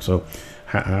 right? So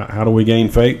how do we gain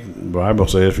faith? The Bible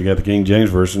says, if you got the King James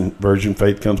version,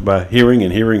 faith comes by hearing,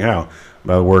 and hearing how?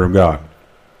 By the word of God.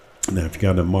 Now, if you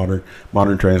got a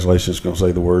modern translation, it's going to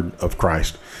say the word of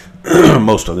Christ.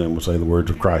 Most of them will say the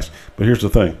words of Christ. But here's the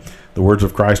thing. The words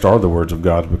of Christ are the words of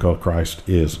God because Christ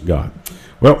is God.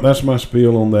 Well, that's my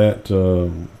spiel on that.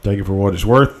 Take it for what it's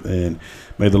worth, and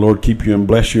may the Lord keep you and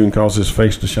bless you and cause his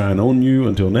face to shine on you.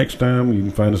 Until next time, you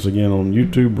can find us again on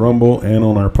YouTube, Rumble, and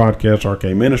on our podcast,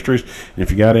 RK Ministries. And if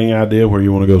you got any idea where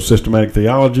you want to go systematic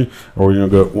theology, or you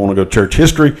want to go church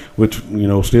history, which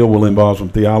still will involve some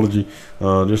theology,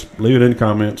 just leave it in the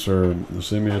comments or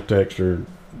send me a text or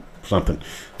something,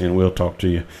 and we'll talk to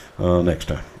you next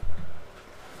time.